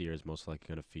feature, this year is most likely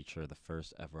going to feature the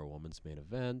first ever women's main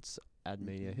event at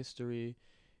Mania history,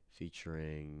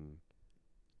 featuring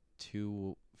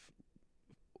 2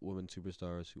 women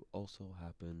superstars who also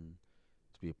happen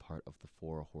to be a part of the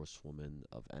 4 horsewomen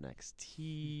of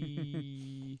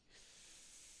NXT.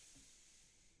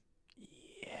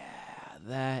 Yeah,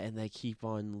 that, and they keep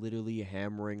on literally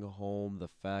hammering home the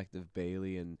fact of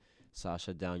Bayley and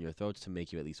Sasha down your throats to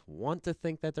make you at least want to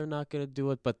think that they're not gonna do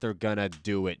it, but they're gonna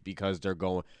do it because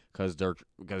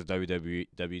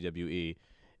WWE,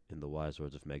 in the wise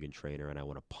words of Meghan Trainor, and I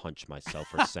want to punch myself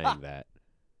for saying that,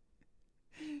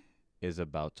 is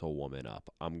about to woman up.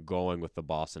 I'm going with the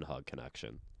Boston Hug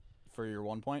connection For your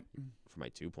 1 point? for my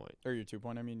 2 point. Or your 2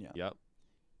 point, I mean, yeah. Yep.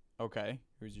 Okay.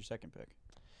 Who's your second pick?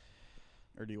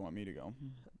 Or do you want me to go?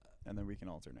 And then we can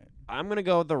alternate. I'm gonna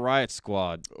go with the Riot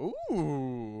Squad.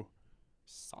 Ooh.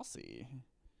 Saucy.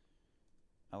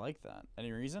 I like that.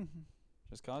 Any reason?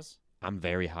 Just cause? I'm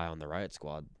very high on the Riot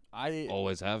Squad. I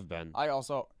Always have been.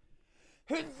 also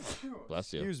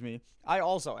Bless you. Excuse me. I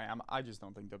also am. I just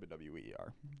don't think WWE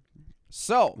are.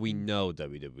 So We know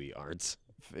WWE aren't.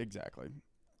 exactly.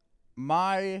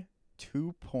 My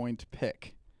 2-point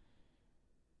pick.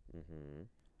 Mm-hmm.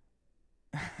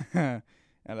 and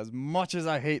as much as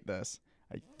I hate this,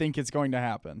 I think it's going to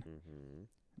happen.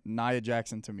 Nia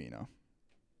Jackson Tamina.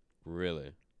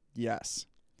 Really? Yes.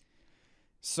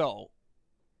 So,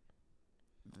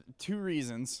 two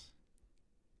reasons.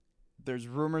 There's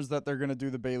rumors that they're going to do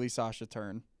the Bailey Sasha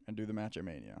turn and do the match at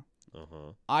Mania.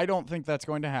 I don't think that's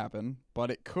going to happen,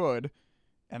 but it could,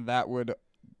 and that would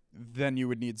then you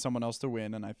would need someone else to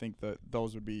win, and I think that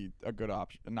those would be a good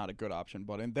option. Not a good option,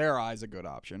 but in their eyes, a good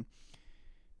option.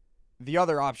 The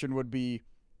other option would be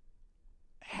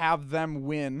have them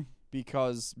win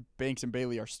because Banks and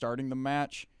Bailey are starting the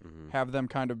match. Have them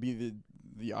kind of be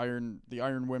the Iron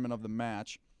Women of the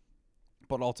match,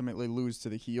 but ultimately lose to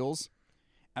the heels,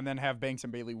 and then have Banks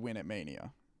and Bailey win at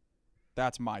Mania.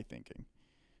 That's my thinking.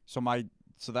 So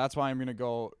that's why I'm gonna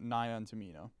go Nia and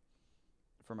Tamina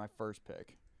for my first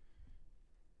pick.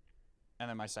 And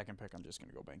then my second pick, I'm just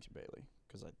going to go Banks and Bailey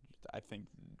because I think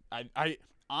I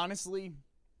honestly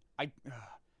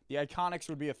the Iconics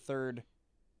would be a third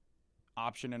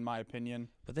option in my opinion.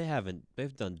 But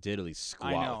they've done diddly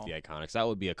squat with the Iconics. That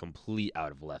would be a complete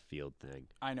out of left field thing.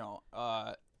 I know.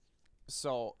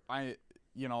 So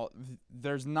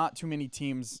there's not too many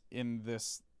teams in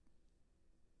this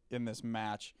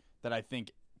match that I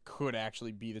think could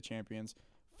actually be the champions.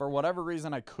 For whatever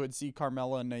reason, I could see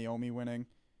Carmella and Naomi winning.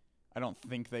 I don't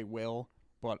think they will,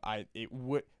 but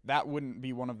that wouldn't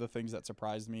be one of the things that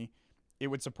surprised me. It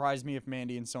would surprise me if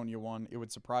Mandy and Sonya won. It would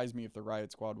surprise me if the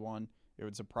Riot Squad won. It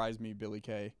would surprise me Billie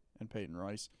Kay and Peyton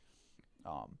Royce.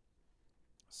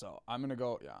 So I'm gonna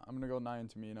go Nia and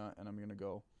Tamina, and I'm gonna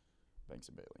go Banks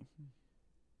and Bailey.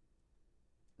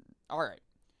 All right,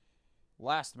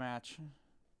 last match.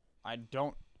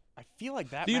 I feel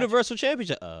like that The match, Universal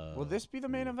Championship. will this be the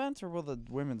main event, or will the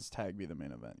women's tag be the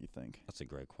main event, you think? That's a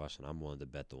great question. I'm willing to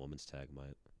bet the women's tag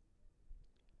might.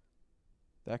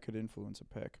 That could influence a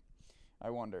pick. I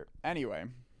wonder. Anyway,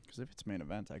 because if it's main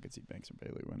event, I could see Banks and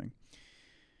Bailey winning.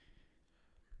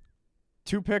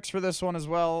 2 picks for this one as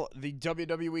well. The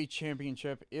WWE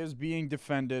Championship is being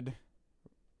defended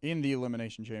in the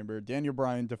Elimination Chamber. Daniel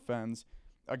Bryan defends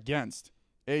against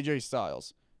AJ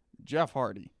Styles, Jeff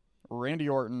Hardy, Randy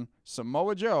Orton,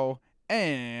 Samoa Joe,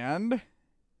 and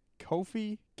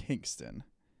Kofi Kingston.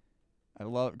 I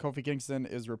love Kofi Kingston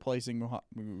is replacing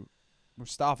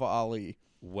Mustafa Ali.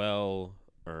 Well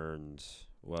earned.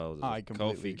 Well, I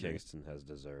completely Kofi agree. Kingston has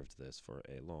deserved this for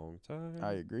a long time.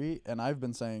 I agree, and I've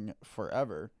been saying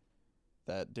forever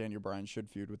that Daniel Bryan should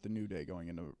feud with the New Day going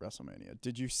into WrestleMania.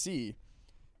 Did you see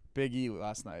Big E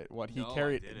last night? What he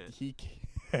carried?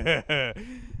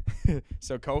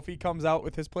 So Kofi comes out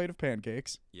with his plate of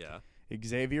pancakes. Yeah.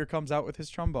 Xavier comes out with his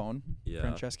trombone. Yeah.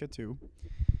 Francesca too.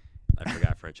 I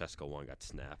forgot Francesca 1 got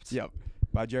snapped. Yep.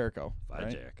 By Jericho. By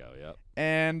right? Jericho, yep.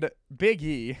 And Big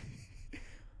E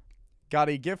got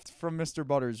a gift from Mr.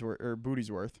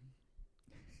 Bootiesworth.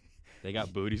 They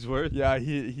got booties worth? Yeah,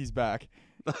 he's back.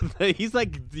 He's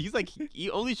like he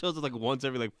only shows up like once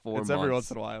every like 4 months. It's every once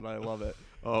in a while, and I love it.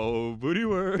 Oh, booty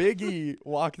worth. Big E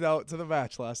walked out to the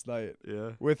match last night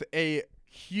Yeah. with a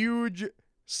huge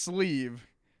sleeve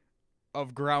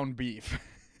of ground beef.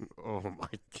 Oh my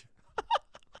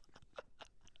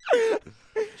god.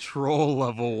 Troll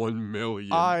level 1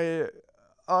 million. I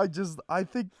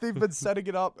think they've been setting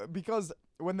it up because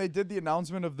when they did the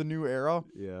announcement of the new era,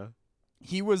 Yeah.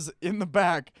 he was in the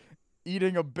back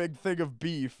eating a big thing of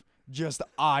beef, just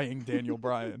eyeing Daniel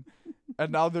Bryan.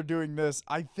 And now they're doing this.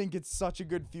 I think it's such a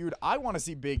good feud. I want to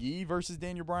see Big E versus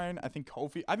Daniel Bryan. I think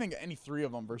any 3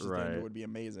 of them versus Daniel would be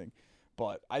amazing.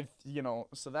 But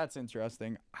so that's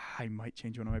interesting. I might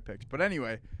change one of my picks. But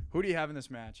anyway, who do you have in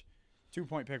this match?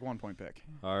 2-point pick, 1-point pick.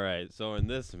 All right, so in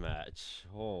this match,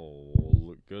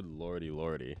 oh, good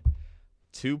lordy.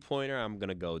 2-pointer, I'm going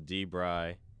to go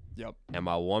D-Bry. Yep. And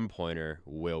my 1-pointer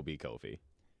will be Kofi.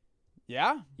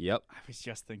 Yeah? Yep. I was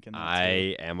just thinking that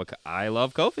I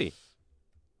love Kofi.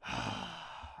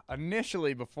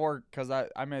 Initially, because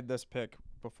I made this pick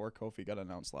before Kofi got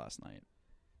announced last night.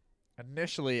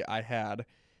 Initially, I had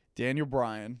Daniel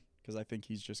Bryan because I think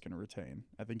he's just going to retain.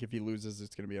 I think if he loses,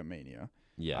 it's going to be at Mania.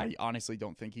 Yeah. I honestly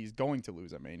don't think he's going to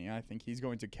lose at Mania. I think he's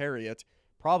going to carry it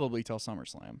probably till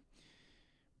SummerSlam.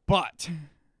 But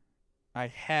I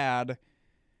had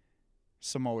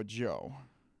Samoa Joe.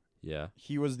 Yeah.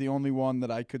 He was the only one that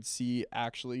I could see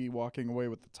actually walking away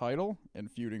with the title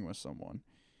and feuding with someone.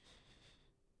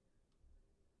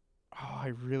 Oh, I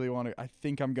really want to. I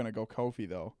think I'm going to go Kofi,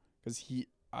 though, because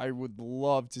I would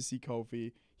love to see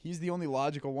Kofi. He's the only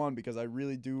logical one because I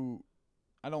really do.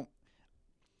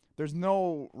 There's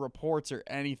no reports or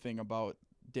anything about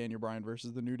Daniel Bryan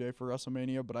versus the New Day for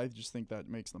WrestleMania, but I just think that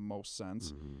makes the most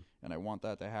sense, and I want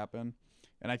that to happen.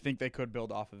 And I think they could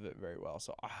build off of it very well.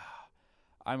 So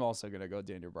I'm also going to go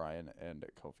Daniel Bryan and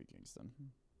Kofi Kingston.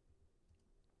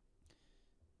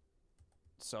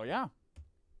 So, yeah.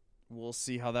 We'll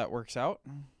see how that works out.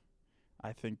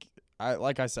 I think,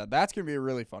 like I said, that's going to be a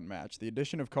really fun match. The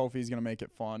addition of Kofi is going to make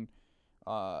it fun.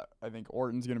 I think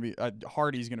Orton's going to be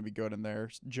Hardy's going to be good in there.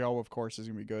 Joe, of course, is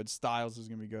going to be good. Styles is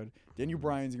going to be good. Daniel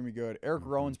Bryan's going to be good. Eric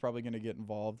Rowan's probably going to get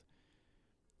involved.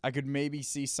 I could maybe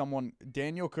see someone.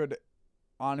 Daniel could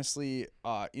honestly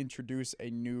introduce a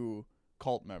new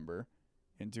cult member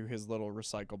into his little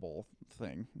recyclable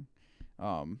thing.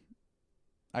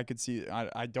 I could see.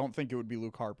 I don't think it would be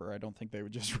Luke Harper. I don't think they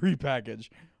would just repackage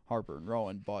Harper and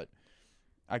Rowan, but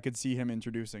I could see him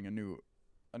introducing a new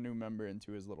member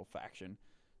into his little faction.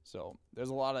 So there's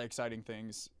a lot of exciting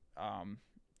things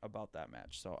about that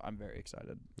match. So I'm very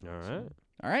excited.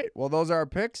 All right. Well, those are our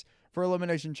picks for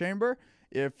Elimination Chamber.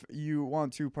 If you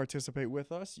want to participate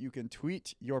with us, you can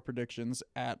tweet your predictions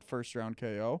at First Round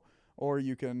KO, or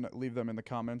you can leave them in the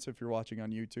comments if you're watching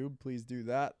on YouTube. Please do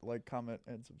that. Like, comment,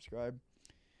 and subscribe.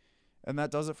 And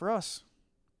that does it for us.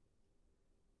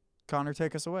 Connor,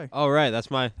 take us away. All right,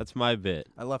 that's my bit.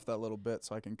 I left that little bit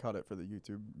so I can cut it for the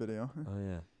YouTube video. Oh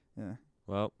yeah. Yeah.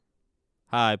 Well,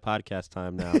 hi, podcast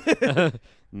time now.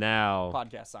 Now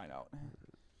Podcast sign out.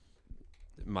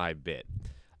 my bit.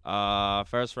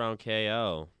 First Round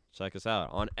KO. Check us out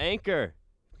on Anchor.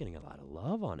 We're getting a lot of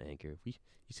love on Anchor. You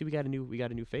see we got a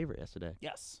new favorite yesterday.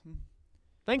 Yes.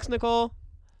 Thanks, Nicole.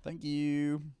 Thank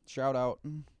you. Shout out.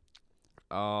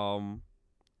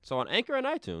 So on Anchor and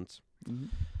iTunes. Mm-hmm.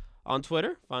 On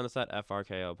Twitter, find us at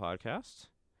FRKO Podcast.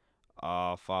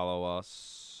 Follow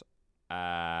us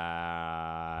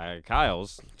at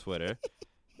Kyle's Twitter.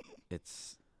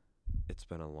 It's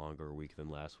been a longer week than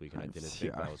last week, and I didn't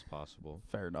think that was possible.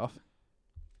 Fair enough.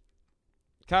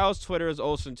 Kyle's Twitter is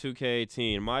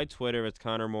Olsen2K18. My Twitter is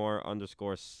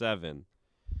ConnorMoore_7.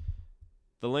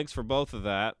 The links for both of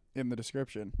that In the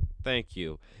description. Thank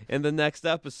you. In the next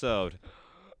episode.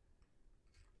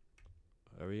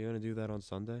 Are we going to do that on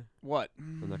Sunday? What?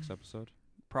 The next episode?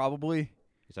 Probably.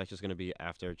 It's actually just going to be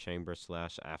after Chamber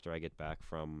 / after I get back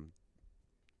from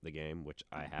the game, which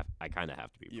I kind of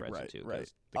have to be present to.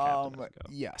 Right. The captain has to go.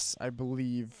 Yes, I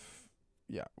believe.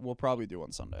 Yeah, we'll probably do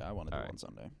on Sunday. I want to do All right. on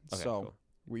Sunday. Okay, so cool.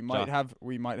 we might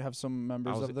have some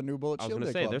members of the New Bullet I was Shield going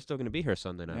to Day say, Club. they're still going to be here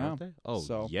Sunday night, Yeah. aren't they? Oh,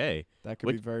 So- yay. That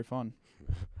could be very fun.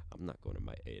 I'm not going to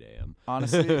my 8 a.m.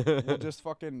 Honestly, we'll just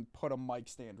fucking put a mic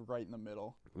stand right in the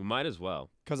middle. We might as well.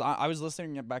 Because I was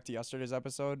listening back to yesterday's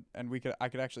episode, and I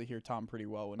could actually hear Tom pretty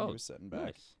well when he was sitting back.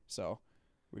 Nice. So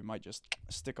we might just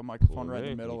stick a microphone Cool, right in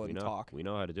the man. middle We and know, talk. We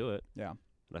know how to do it. Yeah. And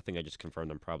I think I just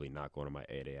confirmed I'm probably not going to my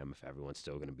 8 a.m. if everyone's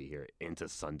still going to be here into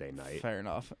Sunday night. Fair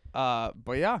enough.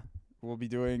 But yeah, we'll be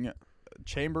doing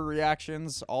chamber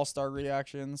reactions, all-star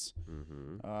reactions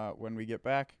when we get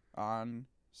back on,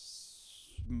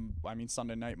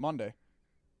 Sunday night, Monday.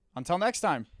 Until next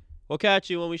time. We'll catch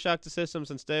you when we shock the system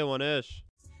since day one-ish.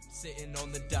 Sitting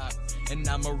on the dock, and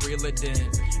I'ma reel it in.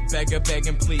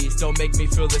 Begging, please, don't make me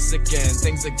feel this again.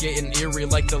 Things are getting eerie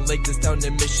like the lake that's down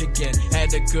in Michigan.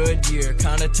 Had a good year,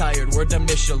 kinda tired, where the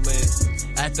Michelin.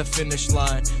 At the finish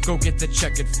line, go get the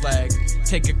checkered flag.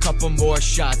 Take a couple more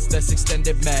shots, that's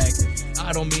extended mag.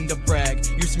 I don't mean to brag,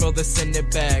 you smell the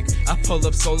scented bag. I pull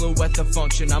up solo at the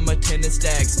function, I'm a tennis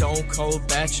stag. Stone cold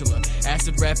bachelor,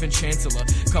 acid rapping chancellor.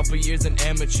 Couple years an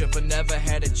amateur, but never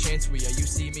had a chance where you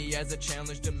see me as a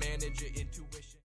challenge to manage your intuition.